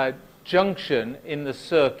junction in the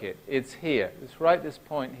circuit. It's here. It's right this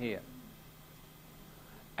point here.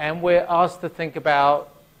 And we're asked to think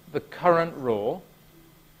about the current rule.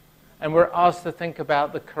 And we're asked to think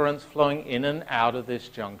about the currents flowing in and out of this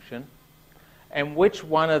junction. And which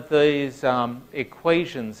one of these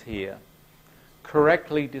equations here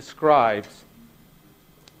correctly describes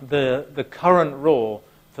the current rule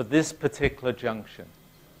for this particular junction.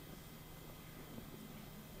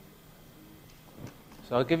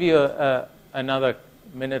 So I'll give you another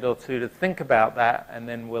minute or two to think about that, and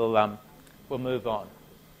then we'll move on.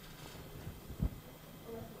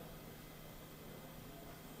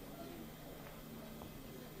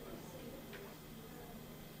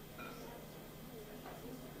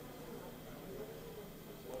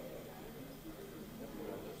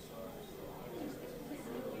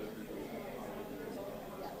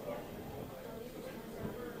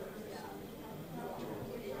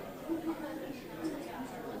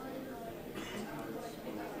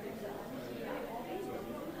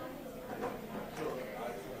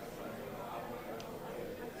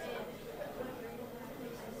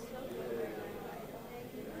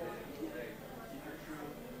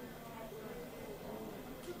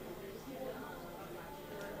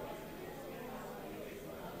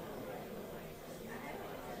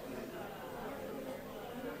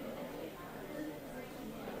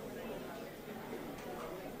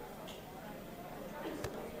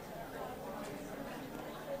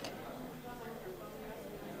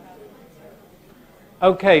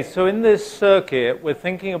 Okay, so in this circuit, we're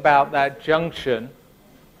thinking about that junction,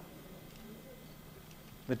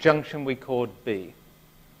 the junction we called B.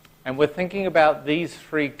 And we're thinking about these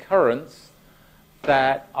three currents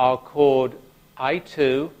that are called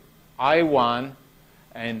I2, I1,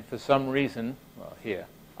 and for some reason, well, here,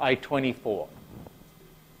 I24.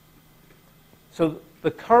 So the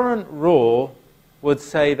current rule would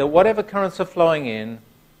say that whatever currents are flowing in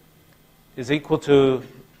is equal to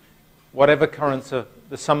whatever currents are,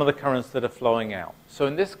 the sum of the currents that are flowing out. So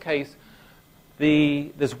in this case,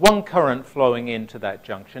 there's one current flowing into that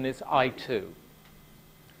junction, it's I2.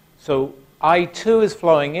 So I2 is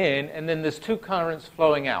flowing in, and then there's two currents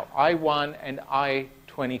flowing out, I1 and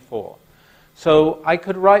I24. So I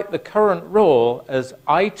could write the current rule as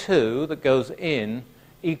I2 that goes in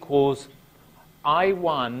equals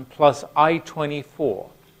I1 plus I24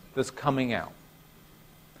 that's coming out.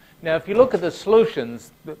 Now, if you look at the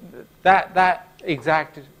solutions, that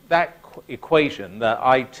equation, that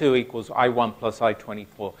I2 equals I1 plus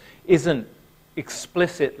I24, isn't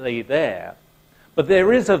explicitly there, but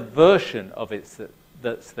there is a version of it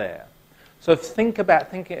that's there. So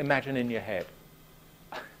imagine in your head.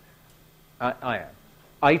 I am.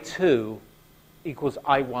 I2 equals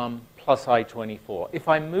I1 plus I24. If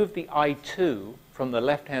I move the I2 from the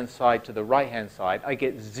left-hand side to the right-hand side, I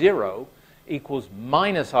get 0 equals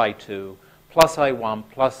minus I2 plus I1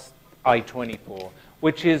 plus I24,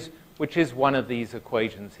 which is one of these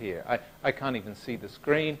equations here. I can't even see the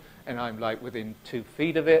screen, and I'm like within 2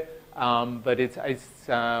 feet of it, but it's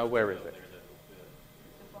where is it?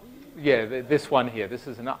 Yeah, this one here. This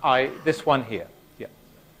is this one here. Yeah.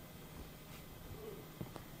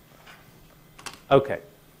 Okay.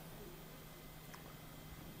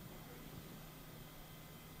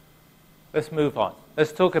 Let's move on.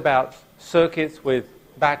 Let's talk about circuits with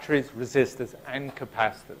batteries, resistors, and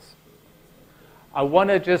capacitors. I want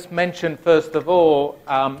to just mention, first of all,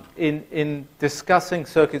 in discussing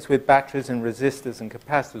circuits with batteries and resistors and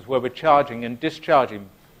capacitors, where we're charging and discharging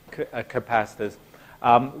capacitors,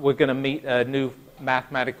 we're going to meet a new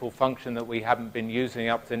mathematical function that we haven't been using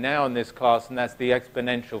up to now in this class, and that's the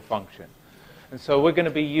exponential function. And so we're going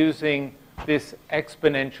to be using this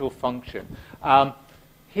exponential function.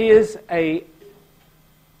 Here's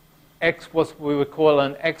what we would call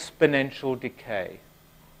an exponential decay.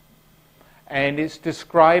 And it's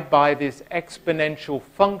described by this exponential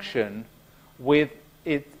function with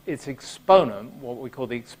its exponent, what we call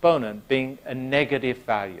the exponent, being a negative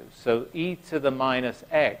value. So e to the minus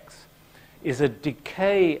x is a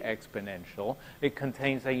decay exponential. It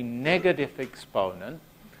contains a negative exponent,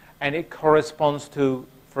 and it corresponds to,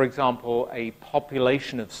 for example, a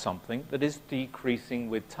population of something that is decreasing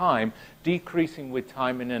with time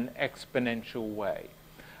in an exponential way.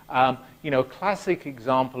 A classic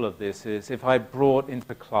example of this is if I brought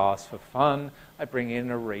into class for fun, I bring in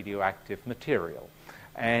a radioactive material.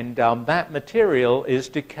 And that material is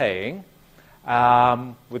decaying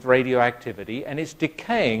with radioactivity, and it's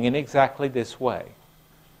decaying in exactly this way.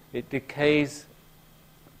 It decays,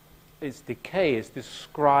 its decay is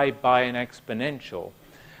described by an exponential.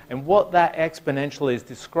 And what that exponential is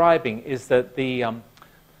describing is that the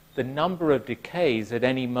number of decays at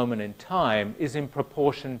any moment in time is in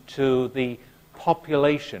proportion to the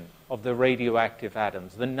population of the radioactive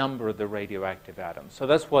atoms, the number of the radioactive atoms. So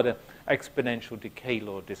that's what an exponential decay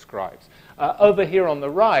law describes. Over here on the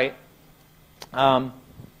right,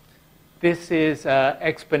 this is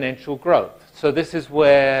exponential growth. So this is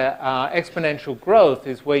where exponential growth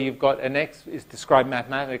is where you've got is described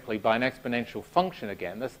mathematically by an exponential function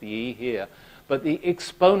again. That's the e here. But the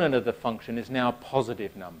exponent of the function is now a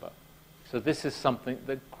positive number. So this is something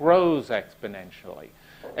that grows exponentially.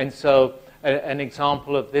 And so an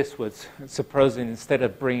example of this was, supposing instead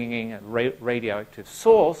of bringing a radioactive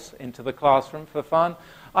source into the classroom for fun,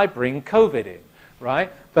 I bring COVID in,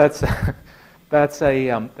 right? That's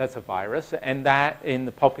a virus, and that in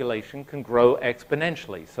the population can grow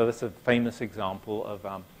exponentially. So that's a famous example of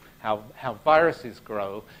how viruses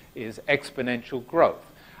grow is exponential growth.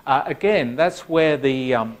 Again, that's where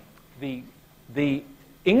the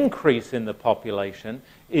increase in the population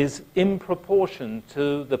is in proportion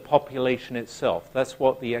to the population itself. That's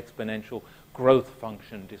what the exponential growth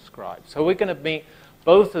function describes. So we're going to meet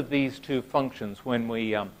both of these two functions when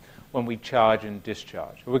we charge and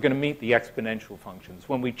discharge. We're going to meet the exponential functions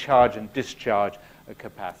when we charge and discharge a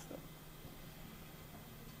capacitor.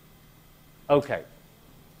 Okay,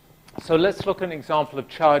 so let's look at an example of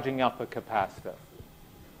charging up a capacitor.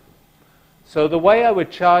 So the way I would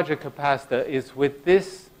charge a capacitor is with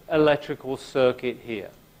this electrical circuit here.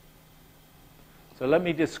 So let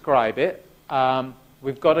me describe it.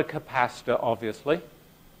 We've got a capacitor, obviously.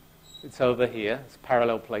 It's over here. It's a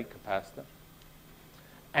parallel plate capacitor.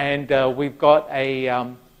 And we've got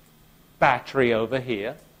a battery over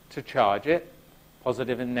here to charge it,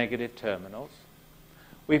 positive and negative terminals.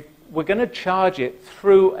 We're going to charge it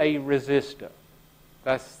through a resistor.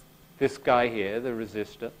 That's this guy here, the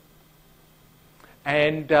resistor.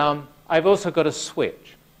 And I've also got a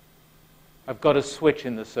switch. I've got a switch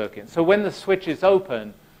in the circuit. So when the switch is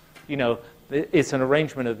open, you know, it's an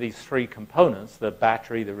arrangement of these three components, the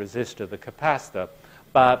battery, the resistor, the capacitor.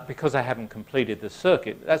 But because I haven't completed the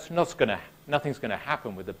circuit, nothing's going to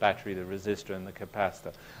happen with the battery, the resistor, and the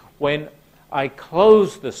capacitor. When I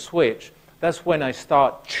close the switch, that's when I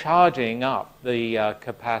start charging up the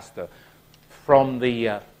capacitor from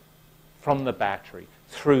the battery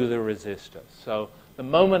through the resistor. So the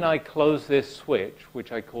moment I close this switch,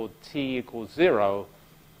 which I call t equals 0,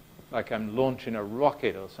 like I'm launching a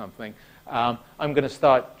rocket or something, I'm going to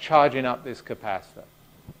start charging up this capacitor.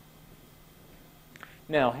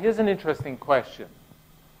 Now, here's an interesting question.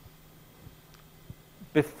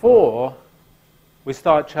 Before we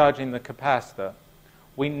start charging the capacitor,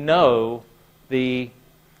 we know the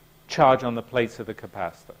charge on the plates of the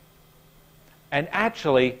capacitor. And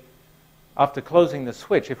actually, after closing the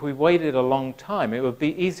switch, if we waited a long time, it would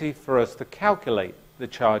be easy for us to calculate the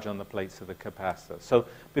charge on the plates of the capacitor. So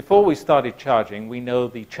before we started charging, we know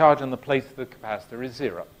the charge on the plates of the capacitor is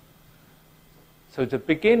 0. So to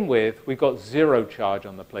begin with, we've got 0 charge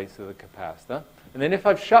on the plates of the capacitor. And then if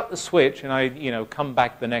I've shut the switch and I come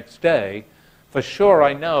back the next day, for sure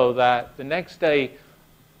I know that the next day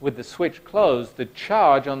with the switch closed, the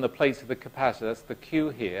charge on the plates of the capacitor, that's the Q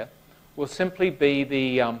here, will simply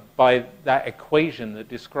be by that equation that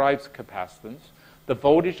describes capacitance, the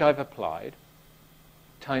voltage I've applied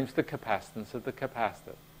times the capacitance of the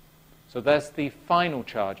capacitor. So that's the final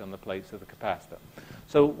charge on the plates of the capacitor.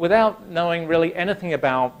 So without knowing really anything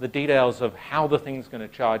about the details of how the thing's going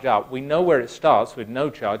to charge up, we know where it starts with no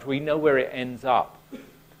charge. We know where it ends up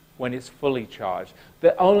when it's fully charged.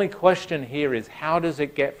 The only question here is how does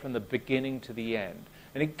it get from the beginning to the end?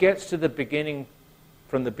 And it gets to the beginning,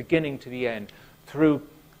 from the beginning to the end, through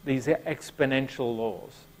these exponential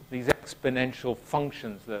laws, these exponential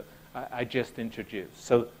functions that I just introduced.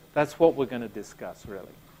 So that's what we're going to discuss, really.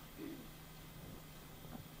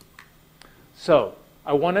 So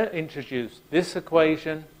I want to introduce this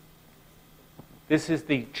equation. This is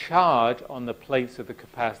the charge on the plates of the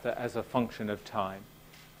capacitor as a function of time.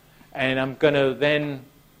 And I'm going to then,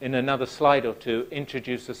 in another slide or two,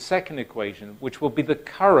 introduce a second equation, which will be the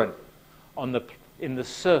current in the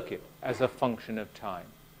circuit as a function of time.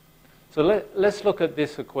 So let's look at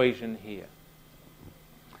this equation here.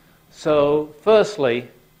 So firstly,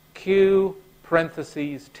 Q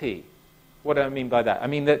parentheses T. What do I mean by that? I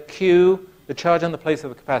mean that Q, the charge on the plates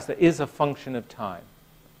of the capacitor, is a function of time.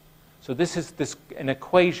 So this is an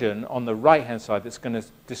equation on the right-hand side that's going to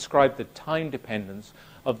describe the time dependence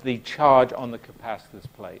of the charge on the capacitor's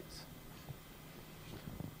plates.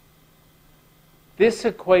 This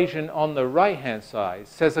equation on the right-hand side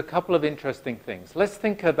says a couple of interesting things. Let's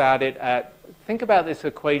think about it think about this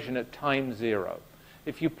equation at time 0.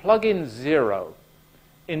 If you plug in 0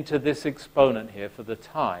 into this exponent here for the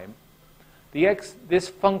time, this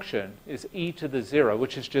function is e to the 0,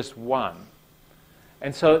 which is just 1.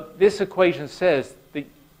 And so this equation says that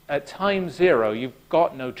at time 0, you've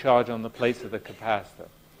got no charge on the plates of the capacitor,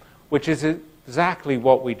 which is exactly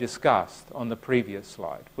what we discussed on the previous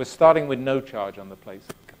slide. We're starting with no charge on the plates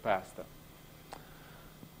of the capacitor.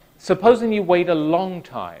 Supposing you wait a long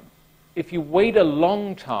time. If you wait a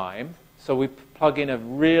long time, so we plug in a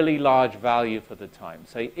really large value for the time,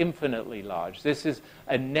 say infinitely large. This is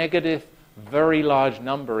a negative, very large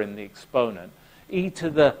number in the exponent. E to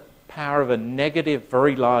the power of a negative,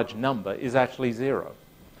 very large number is actually 0.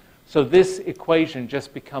 So this equation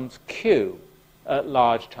just becomes Q at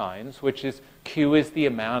large times, which is Q is the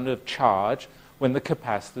amount of charge when the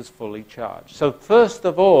capacitor is fully charged. So first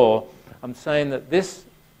of all, I'm saying that this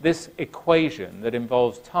equation that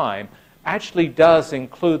involves time actually does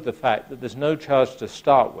include the fact that there's no charge to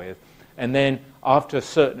start with, and then after a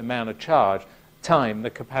certain amount of time,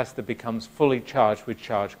 the capacitor becomes fully charged with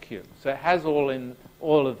charge Q. So it has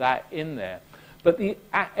all of that in there. But the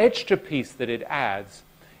extra piece that it adds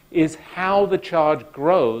is how the charge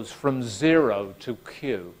grows from 0 to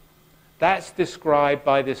Q. That's described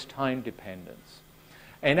by this time dependence.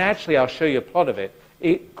 And actually, I'll show you a plot of it.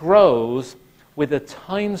 It grows with a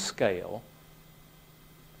time scale,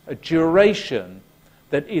 a duration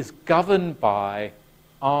that is governed by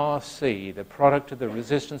RC, the product of the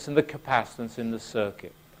resistance and the capacitance in the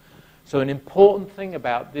circuit. So an important thing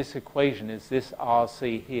about this equation is this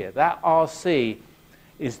RC here. That RC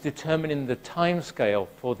is determining the time scale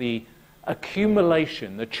for the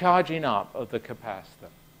accumulation, the charging up of the capacitor.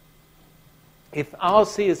 If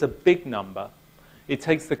RC is a big number, it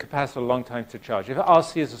takes the capacitor a long time to charge. If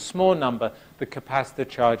RC is a small number, the capacitor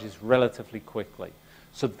charges relatively quickly.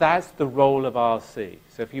 So that's the role of RC.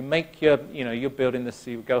 So if you make you're building this,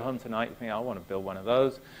 you go home tonight, you think, I want to build one of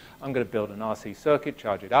those. I'm going to build an RC circuit,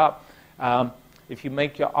 charge it up. If you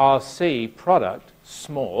make your RC product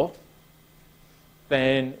small,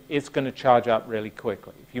 then it's going to charge up really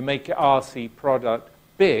quickly. If you make your RC product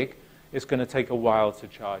big, it's going to take a while to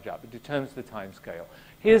charge up. It determines the time scale.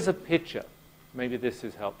 Here's a picture. Maybe this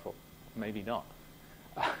is helpful. Maybe not.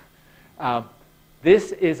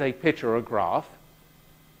 This is a picture, a graph.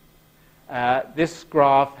 This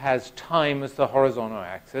graph has time as the horizontal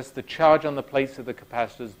axis. The charge on the plates of the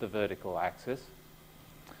capacitor is the vertical axis.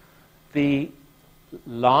 The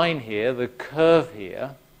line here, the curve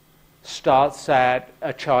here, starts at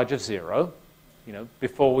a charge of 0,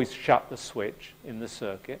 before we shut the switch in the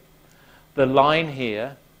circuit. The line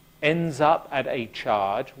here ends up at a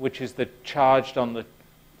charge, which is the charged on the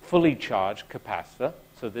fully charged capacitor,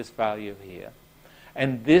 so this value here.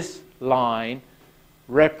 And this line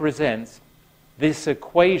represents this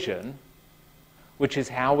equation, which is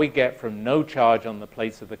how we get from no charge on the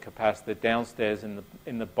plates of the capacitor downstairs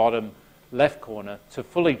in the bottom left corner to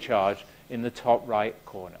fully charged in the top right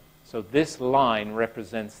corner. So this line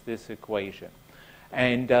represents this equation.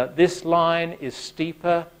 And this line is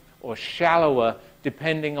steeper or shallower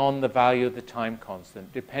depending on the value of the time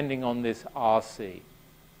constant, depending on this RC.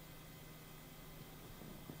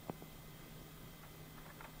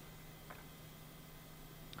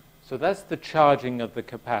 So that's the charging of the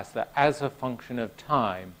capacitor as a function of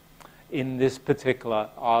time in this particular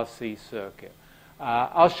RC circuit.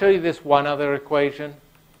 I'll show you this one other equation.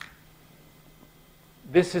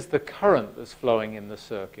 This is the current that's flowing in the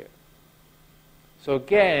circuit. So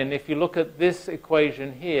again, if you look at this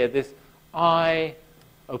equation here, this I,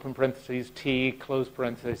 open parentheses, T, close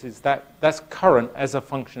parentheses, that's current as a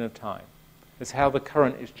function of time. It's how the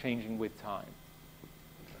current is changing with time.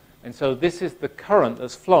 And so this is the current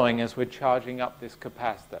that's flowing as we're charging up this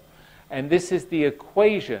capacitor. And this is the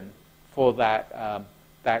equation for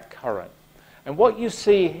that current. And what you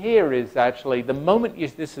see here is actually,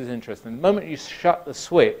 this is interesting, the moment you shut the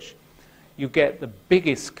switch, you get the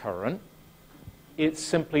biggest current. It's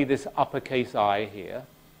simply this uppercase I here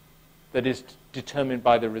that is determined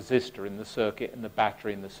by the resistor in the circuit and the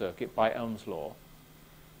battery in the circuit by Ohm's law.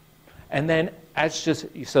 And then,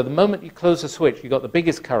 so the moment you close the switch, you've got the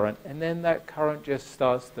biggest current, and then that current just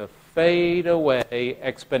starts to fade away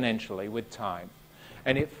exponentially with time.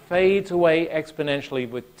 And it fades away exponentially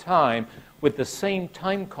with time with the same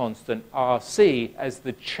time constant, RC, as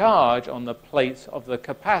the charge on the plates of the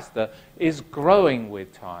capacitor is growing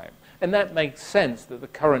with time. And that makes sense that the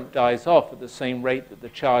current dies off at the same rate that the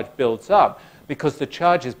charge builds up, because the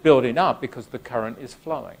charge is building up because the current is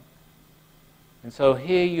flowing. And so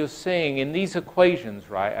here you're seeing in these equations,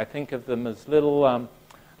 right, I think of them as little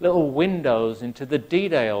little windows into the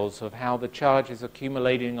details of how the charge is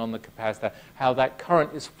accumulating on the capacitor, how that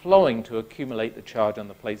current is flowing to accumulate the charge on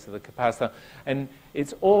the plates of the capacitor. And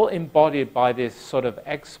it's all embodied by this sort of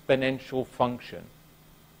exponential function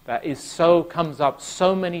that comes up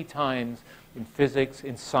so many times in physics,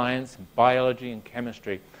 in science, in biology, in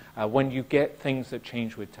chemistry, when you get things that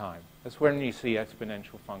change with time. That's when you see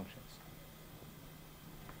exponential functions.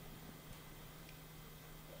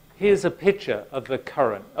 Here's a picture of the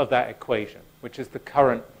current of that equation, which is the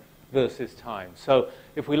current versus time. So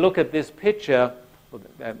if we look at this picture,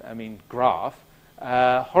 graph,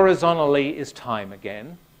 horizontally is time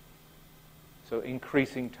again, so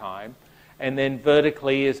increasing time. And then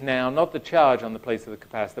vertically is now not the charge on the plates of the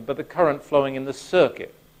capacitor, but the current flowing in the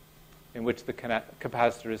circuit in which the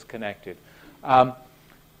capacitor is connected.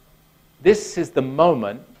 This is the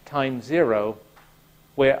moment, time 0,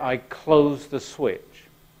 where I close the switch.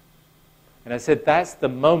 And I said that's the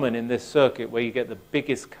moment in this circuit where you get the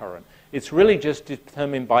biggest current. It's really just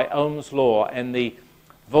determined by Ohm's law, and the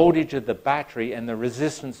voltage of the battery and the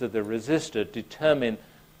resistance of the resistor determine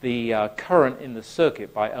the current in the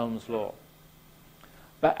circuit by Ohm's law.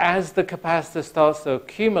 But as the capacitor starts to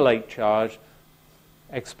accumulate charge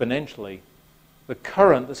exponentially, the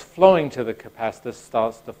current that's flowing to the capacitor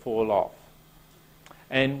starts to fall off.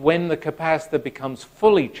 And when the capacitor becomes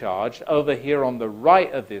fully charged, over here on the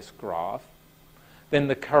right of this graph, then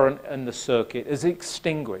the current in the circuit has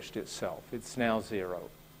extinguished itself. It's now 0.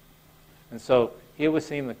 And so here we're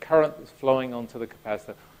seeing the current that's flowing onto the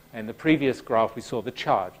capacitor. And the previous graph, we saw the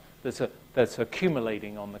charge that's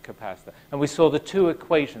accumulating on the capacitor. And we saw the two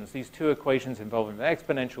equations, these two equations involving the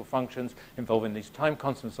exponential functions, involving these time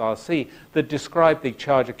constants RC, that describe the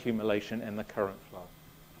charge accumulation and the current flow.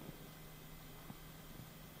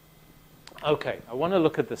 Okay, I want to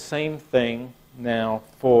look at the same thing now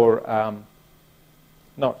for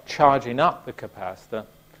not charging up the capacitor,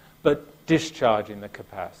 but discharging the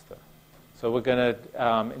capacitor. So we're going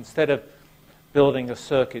to, instead of building a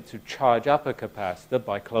circuit to charge up a capacitor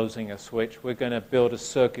by closing a switch, we're going to build a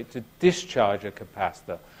circuit to discharge a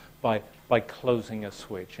capacitor by closing a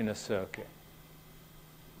switch in a circuit.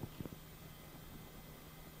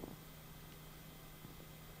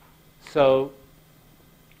 So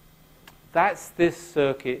that's this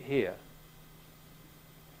circuit here.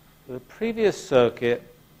 The previous circuit,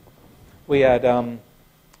 we had a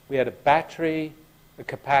battery, a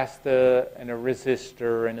capacitor, and a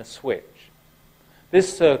resistor, and a switch.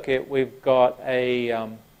 This circuit, we've got a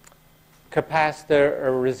capacitor,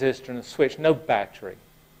 a resistor, and a switch, no battery.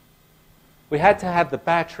 We had to have the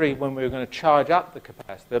battery when we were going to charge up the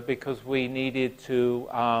capacitor because we needed to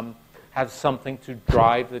have something to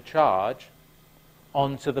drive the charge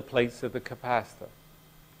onto the plates of the capacitor.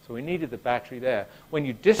 So we needed the battery there. When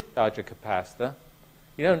you discharge a capacitor,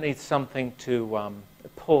 you don't need something to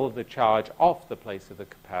pull the charge off the plates of the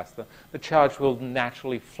capacitor. The charge will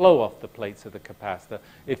naturally flow off the plates of the capacitor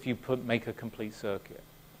if you make a complete circuit.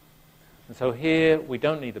 And so here, we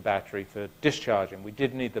don't need the battery for discharging. We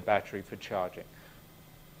did need the battery for charging.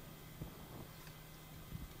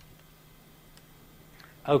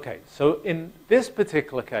 Okay, so in this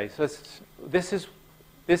particular case, this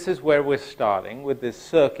is where we're starting with this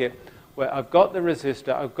circuit where I've got the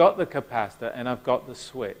resistor, I've got the capacitor, and I've got the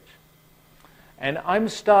switch. And I'm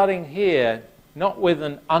starting here not with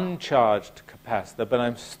an uncharged capacitor, but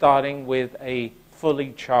I'm starting with a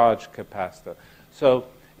fully charged capacitor. So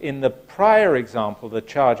in the prior example, the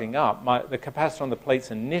charging up, the capacitor on the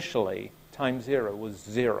plates initially, time 0, was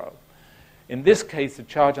 0. In this case, the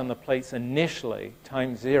charge on the plates initially,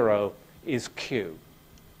 time 0, is Q.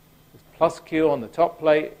 It's plus Q on the top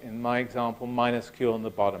plate, in my example, minus Q on the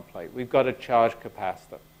bottom plate. We've got a charged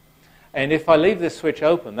capacitor. And if I leave this switch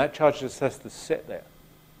open, that charge just has to sit there.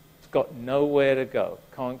 It's got nowhere to go.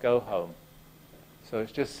 Can't go home. So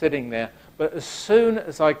it's just sitting there. But as soon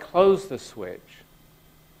as I close the switch,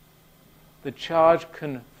 the charge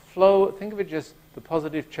can flow. Think of it just the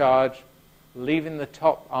positive charge leaving the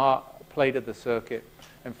top plate of the circuit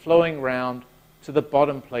and flowing round to the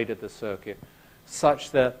bottom plate of the circuit,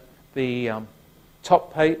 such that the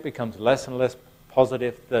top plate becomes less and less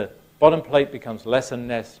positive, the bottom plate becomes less and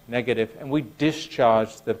less negative, and we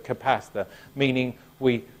discharge the capacitor, meaning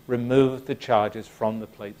we remove the charges from the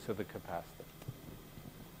plates of the capacitor.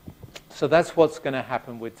 So that's what's going to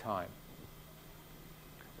happen with time.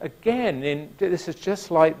 Again, this is just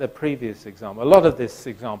like the previous example. A lot of this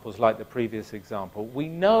example is like the previous example. We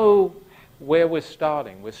know where we're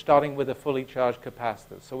starting. We're starting with a fully charged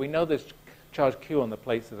capacitor. So we know there's charge Q on the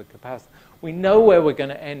plates of the capacitor. We know where we're going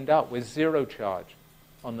to end up with 0 charge.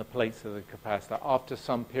 on the plates of the capacitor after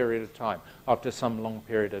some period of time, after some long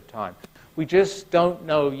period of time. We just don't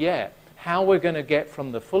know yet how we're going to get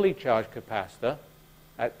from the fully charged capacitor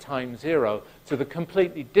at time 0 to the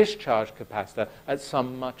completely discharged capacitor at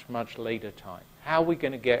some much, much later time. How are we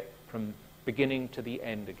going to get from beginning to the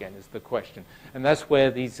end again is the question. And that's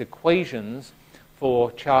where these equations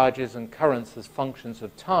for charges and currents as functions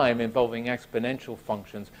of time involving exponential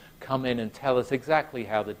functions come in and tell us exactly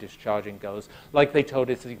how the discharging goes, like they told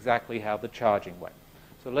us exactly how the charging went.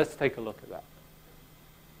 So let's take a look at that.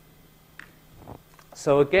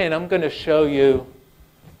 So again, I'm going to show you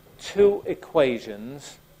two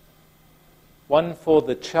equations, one for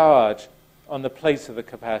the charge on the place of the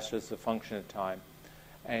capacitor as a function of time,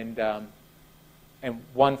 and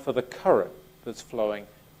one for the current that's flowing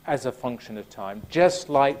as a function of time. Just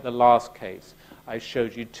like the last case, I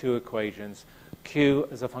showed you two equations, Q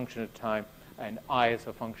as a function of time and I as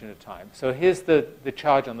a function of time. So here's the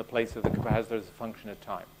charge on the place of the capacitor as a function of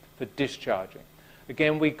time for discharging.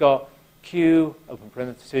 Again, we got Q, open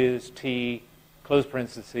parentheses, T, close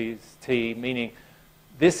parentheses, T, meaning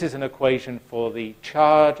this is an equation for the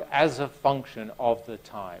charge as a function of the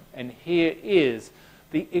time. And here is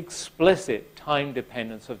the explicit time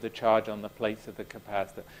dependence of the charge on the place of the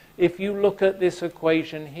capacitor. If you look at this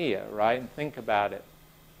equation here, right, and think about it,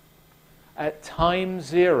 at time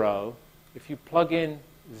 0, if you plug in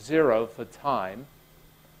 0 for time,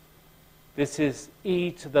 this is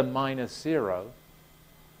e to the minus 0.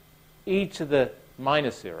 E to the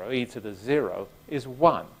minus 0, e to the 0, is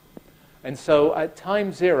 1. And so at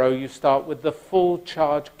time 0, you start with the full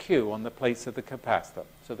charge Q on the place of the capacitor.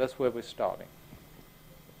 So that's where we're starting.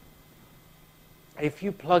 If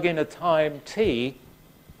you plug in a time t,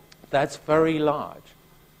 that's very large.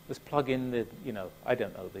 Let's plug in the, I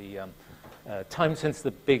don't know, the time since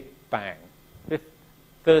the Big Bang,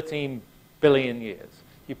 13 billion years.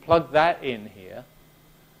 You plug that in here.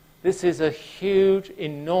 This is a huge,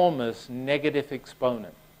 enormous negative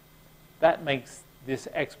exponent. That makes this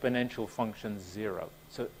exponential function 0.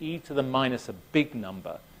 So e to the minus a big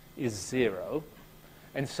number is 0.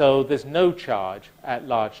 And so there's no charge at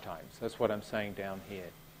large times. That's what I'm saying down here.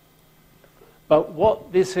 But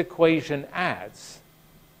what this equation adds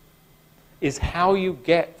is how you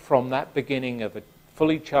get from that beginning of a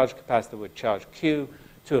fully charged capacitor with charge Q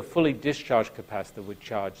to a fully discharged capacitor with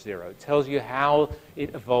charge 0. It tells you how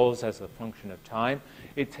it evolves as a function of time.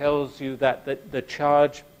 It tells you that the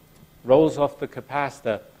charge rolls off the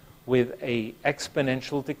capacitor with an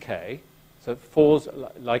exponential decay. So it falls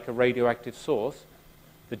like a radioactive source.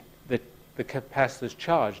 The capacitor's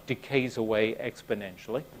charge decays away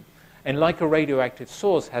exponentially. And like a radioactive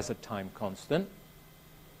source has a time constant,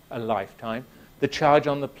 a lifetime, the charge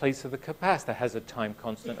on the place of the capacitor has a time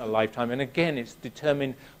constant, a lifetime. And again, it's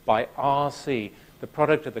determined by RC, the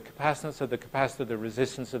product of the capacitance of the capacitor, the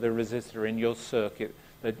resistance of the resistor in your circuit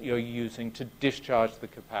that you're using to discharge the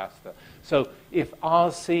capacitor. So if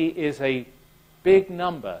RC is a big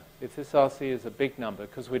number, if this RC is a big number,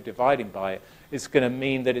 because we're dividing by it, it's going to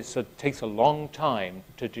mean that it takes a long time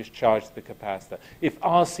to discharge the capacitor. If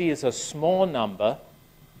RC is a small number,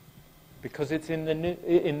 because it's in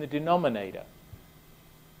the denominator,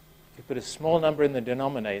 if you put a small number in the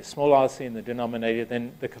denominator, small RC in the denominator,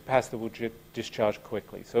 then the capacitor will discharge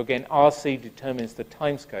quickly. So again, RC determines the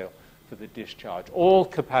time scale for the discharge. All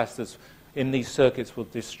capacitors in these circuits will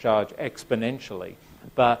discharge exponentially,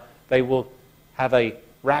 but they will have a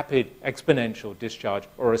rapid exponential discharge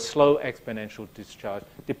or a slow exponential discharge,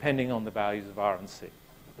 depending on the values of R and C.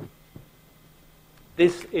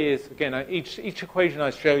 This is, again, each equation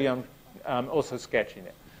I show you, I'm also sketching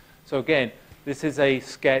it. So again, this is a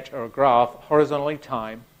sketch or a graph, horizontally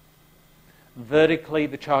time, vertically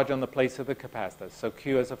the charge on the place of the capacitor, so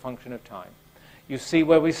Q as a function of time. You see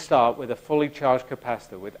where we start with a fully charged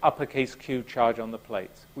capacitor with uppercase Q charge on the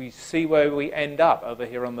plates. We see where we end up over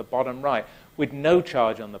here on the bottom right with no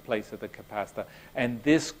charge on the place of the capacitor. And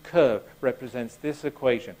this curve represents this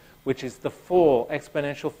equation, which is the fall,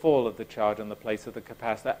 exponential fall of the charge on the place of the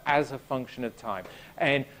capacitor as a function of time.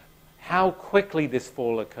 And how quickly this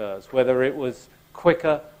fall occurs, whether it was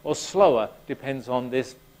quicker or slower, depends on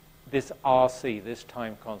this RC, this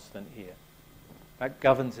time constant here. That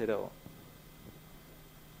governs it all.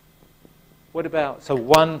 What about, so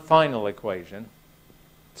one final equation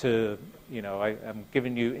to, I'm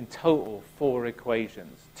giving you in total 4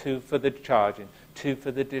 equations, 2 for the charging, 2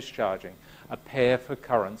 for the discharging, a pair for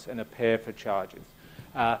currents, and a pair for charges.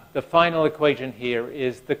 The final equation here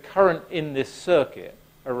is the current in this circuit,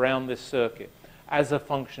 around this circuit, as a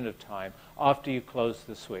function of time after you close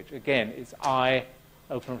the switch. Again, it's I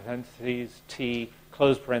open parentheses, t,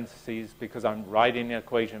 close parentheses, because I'm writing the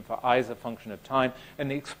equation for I as a function of time,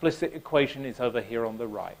 and the explicit equation is over here on the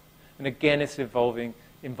right. And again, it's involving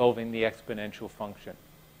the exponential function.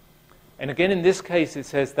 And again, in this case, it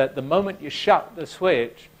says that the moment you shut the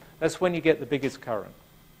switch, that's when you get the biggest current.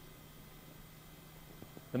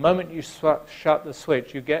 The moment you shut the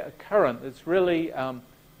switch, you get a current that's really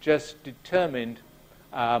just determined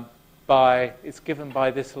it's given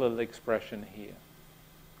by this little expression here.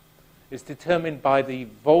 It's determined by the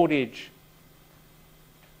voltage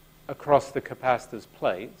across the capacitor's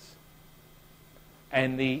plates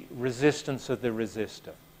and the resistance of the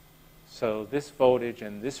resistor. So this voltage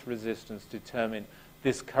and this resistance determine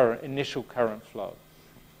this initial current flow.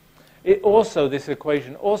 This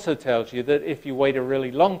equation also tells you that if you wait a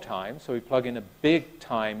really long time, so we plug in a big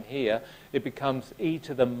time here, it becomes e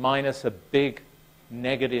to the minus a big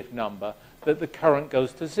negative number, that the current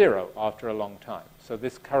goes to 0 after a long time. So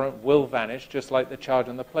this current will vanish, just like the charge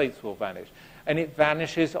on the plates will vanish. And it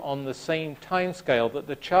vanishes on the same time scale that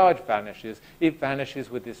the charge vanishes. It vanishes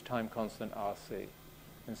with this time constant RC.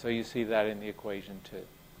 And so you see that in the equation too.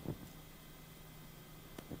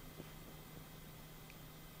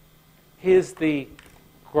 Here's the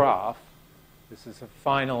graph. This is the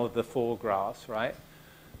final of the 4 graphs, right?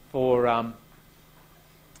 For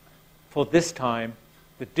this time,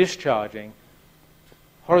 the discharging,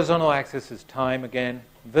 horizontal axis is time again.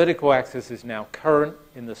 Vertical axis is now current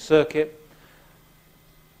in the circuit.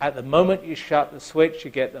 At the moment you shut the switch,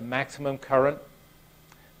 you get the maximum current.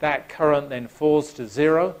 That current then falls to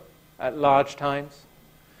 0 at large times.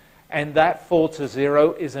 And that fall to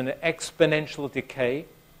 0 is an exponential decay.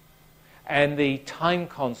 And the time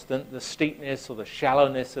constant, the steepness or the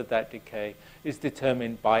shallowness of that decay, is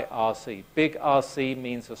determined by RC. Big RC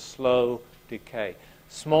means a slow decay.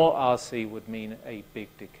 Small RC would mean a big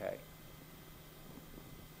decay.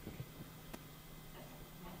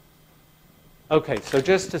 Okay, so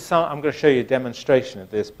just to I'm going to show you a demonstration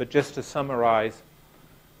of this, but just to summarize,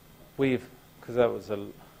 because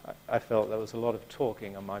I felt there was a lot of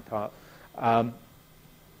talking on my part, and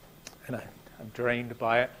I'm drained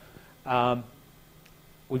by it.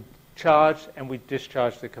 We charged and we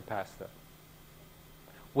discharged the capacitor.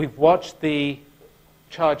 We've watched the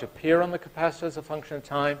charge appear on the capacitor as a function of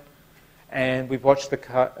time, and we've watched the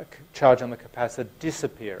charge on the capacitor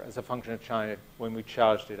disappear as a function of time when we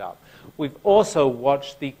charged it up. We've also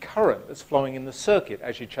watched the current that's flowing in the circuit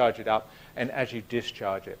as you charge it up and as you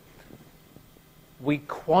discharge it. We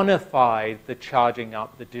quantified the charging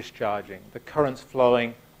up, the discharging, the currents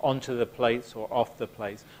flowing onto the plates or off the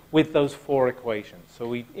plates with those 4 equations. So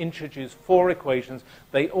we introduced 4 equations.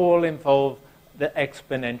 They all involve the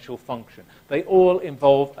exponential function. They all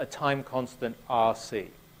involve a time constant RC.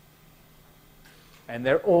 And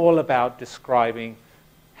they're all about describing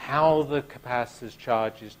how the capacitor's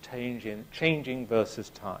charge is changing versus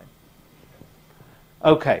time.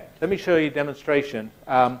 Okay, let me show you a demonstration.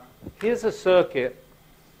 Here's a circuit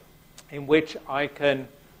in which I can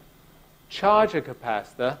charge a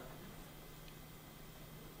capacitor.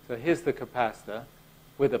 So here's the capacitor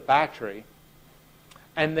with a battery,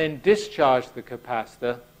 and then discharge the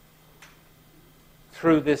capacitor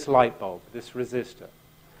through this light bulb, this resistor.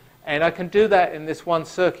 And I can do that in this one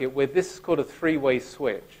circuit where this is called a 3-way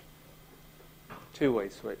switch, 2-way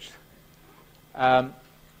switch.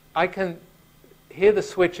 Here the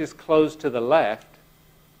switch is closed to the left,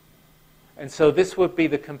 and so this would be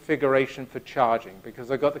the configuration for charging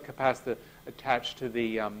because I've got the capacitor attached to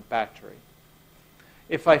the battery.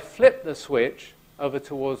 If I flip the switch over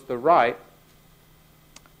towards the right,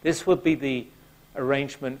 this would be the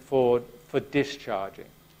arrangement for discharging.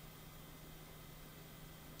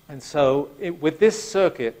 And so with this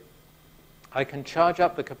circuit, I can charge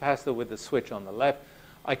up the capacitor with the switch on the left.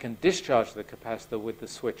 I can discharge the capacitor with the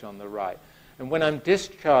switch on the right. And when I'm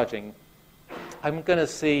discharging, I'm going to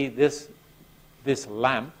see this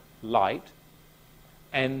lamp light,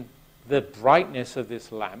 and the brightness of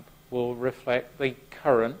this lamp will reflect the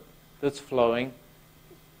current that's flowing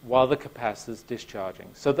while the capacitor is discharging.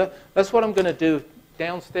 So that's what I'm going to do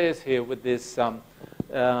downstairs here with this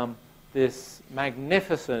this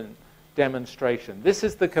magnificent demonstration. This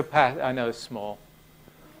is the capacitor. I know it's small.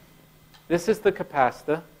 This is the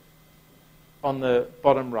capacitor on the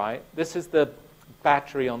bottom right. This is the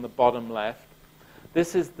battery on the bottom left.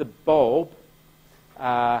 This is the bulb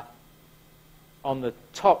on the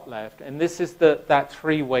top left, and this is that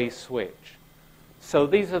 3-way switch. So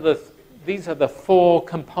these are the 4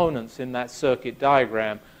 components in that circuit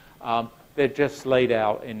diagram. They're just laid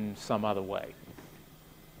out in some other way.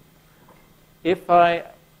 If it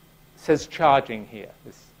says charging here,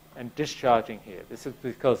 and discharging here. This is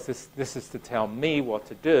because this is to tell me what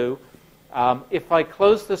to do. If I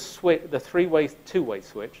close the switch, the two-way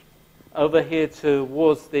switch, over here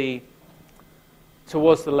towards the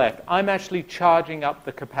left, I'm actually charging up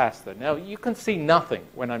the capacitor. Now, you can see nothing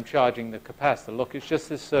when I'm charging the capacitor. Look, it's just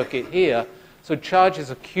this circuit here. So charge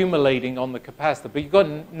is accumulating on the capacitor, but you've got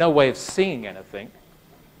no way of seeing anything.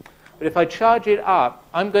 But if I charge it up,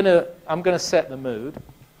 I'm gonna set the mood.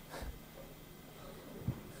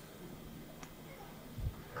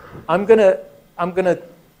 I'm gonna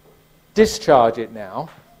discharge it now,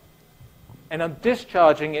 and I'm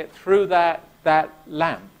discharging it through that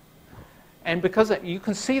lamp. And because you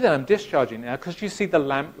can see that I'm discharging now because you see the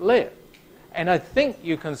lamp lit. And I think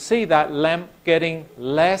you can see that lamp getting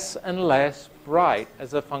less and less bright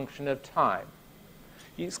as a function of time.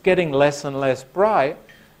 It's getting less and less bright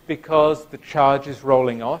because the charge is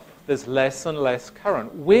rolling off. There's less and less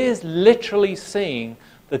current. We're literally seeing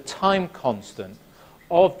the time constant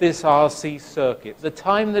of this RC circuit. The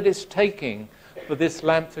time that it's taking for this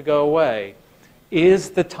lamp to go away is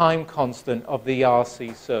the time constant of the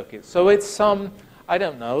RC circuit. So it's some, I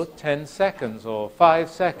don't know, 10 seconds or 5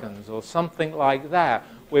 seconds or something like that.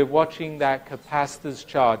 We're watching that capacitor's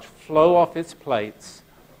charge flow off its plates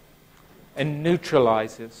and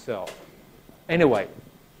neutralize itself. Anyway,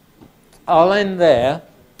 I'll end there.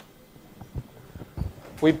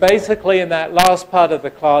 We basically, in that last part of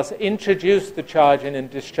the class, introduced the charging and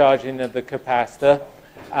discharging of the capacitor.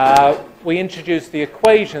 We introduced the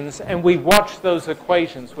equations, and we watched those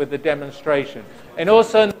equations with the demonstration. And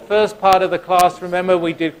also in the first part of the class, remember,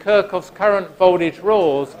 we did Kirchoff's current voltage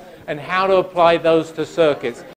rules and how to apply those to circuits.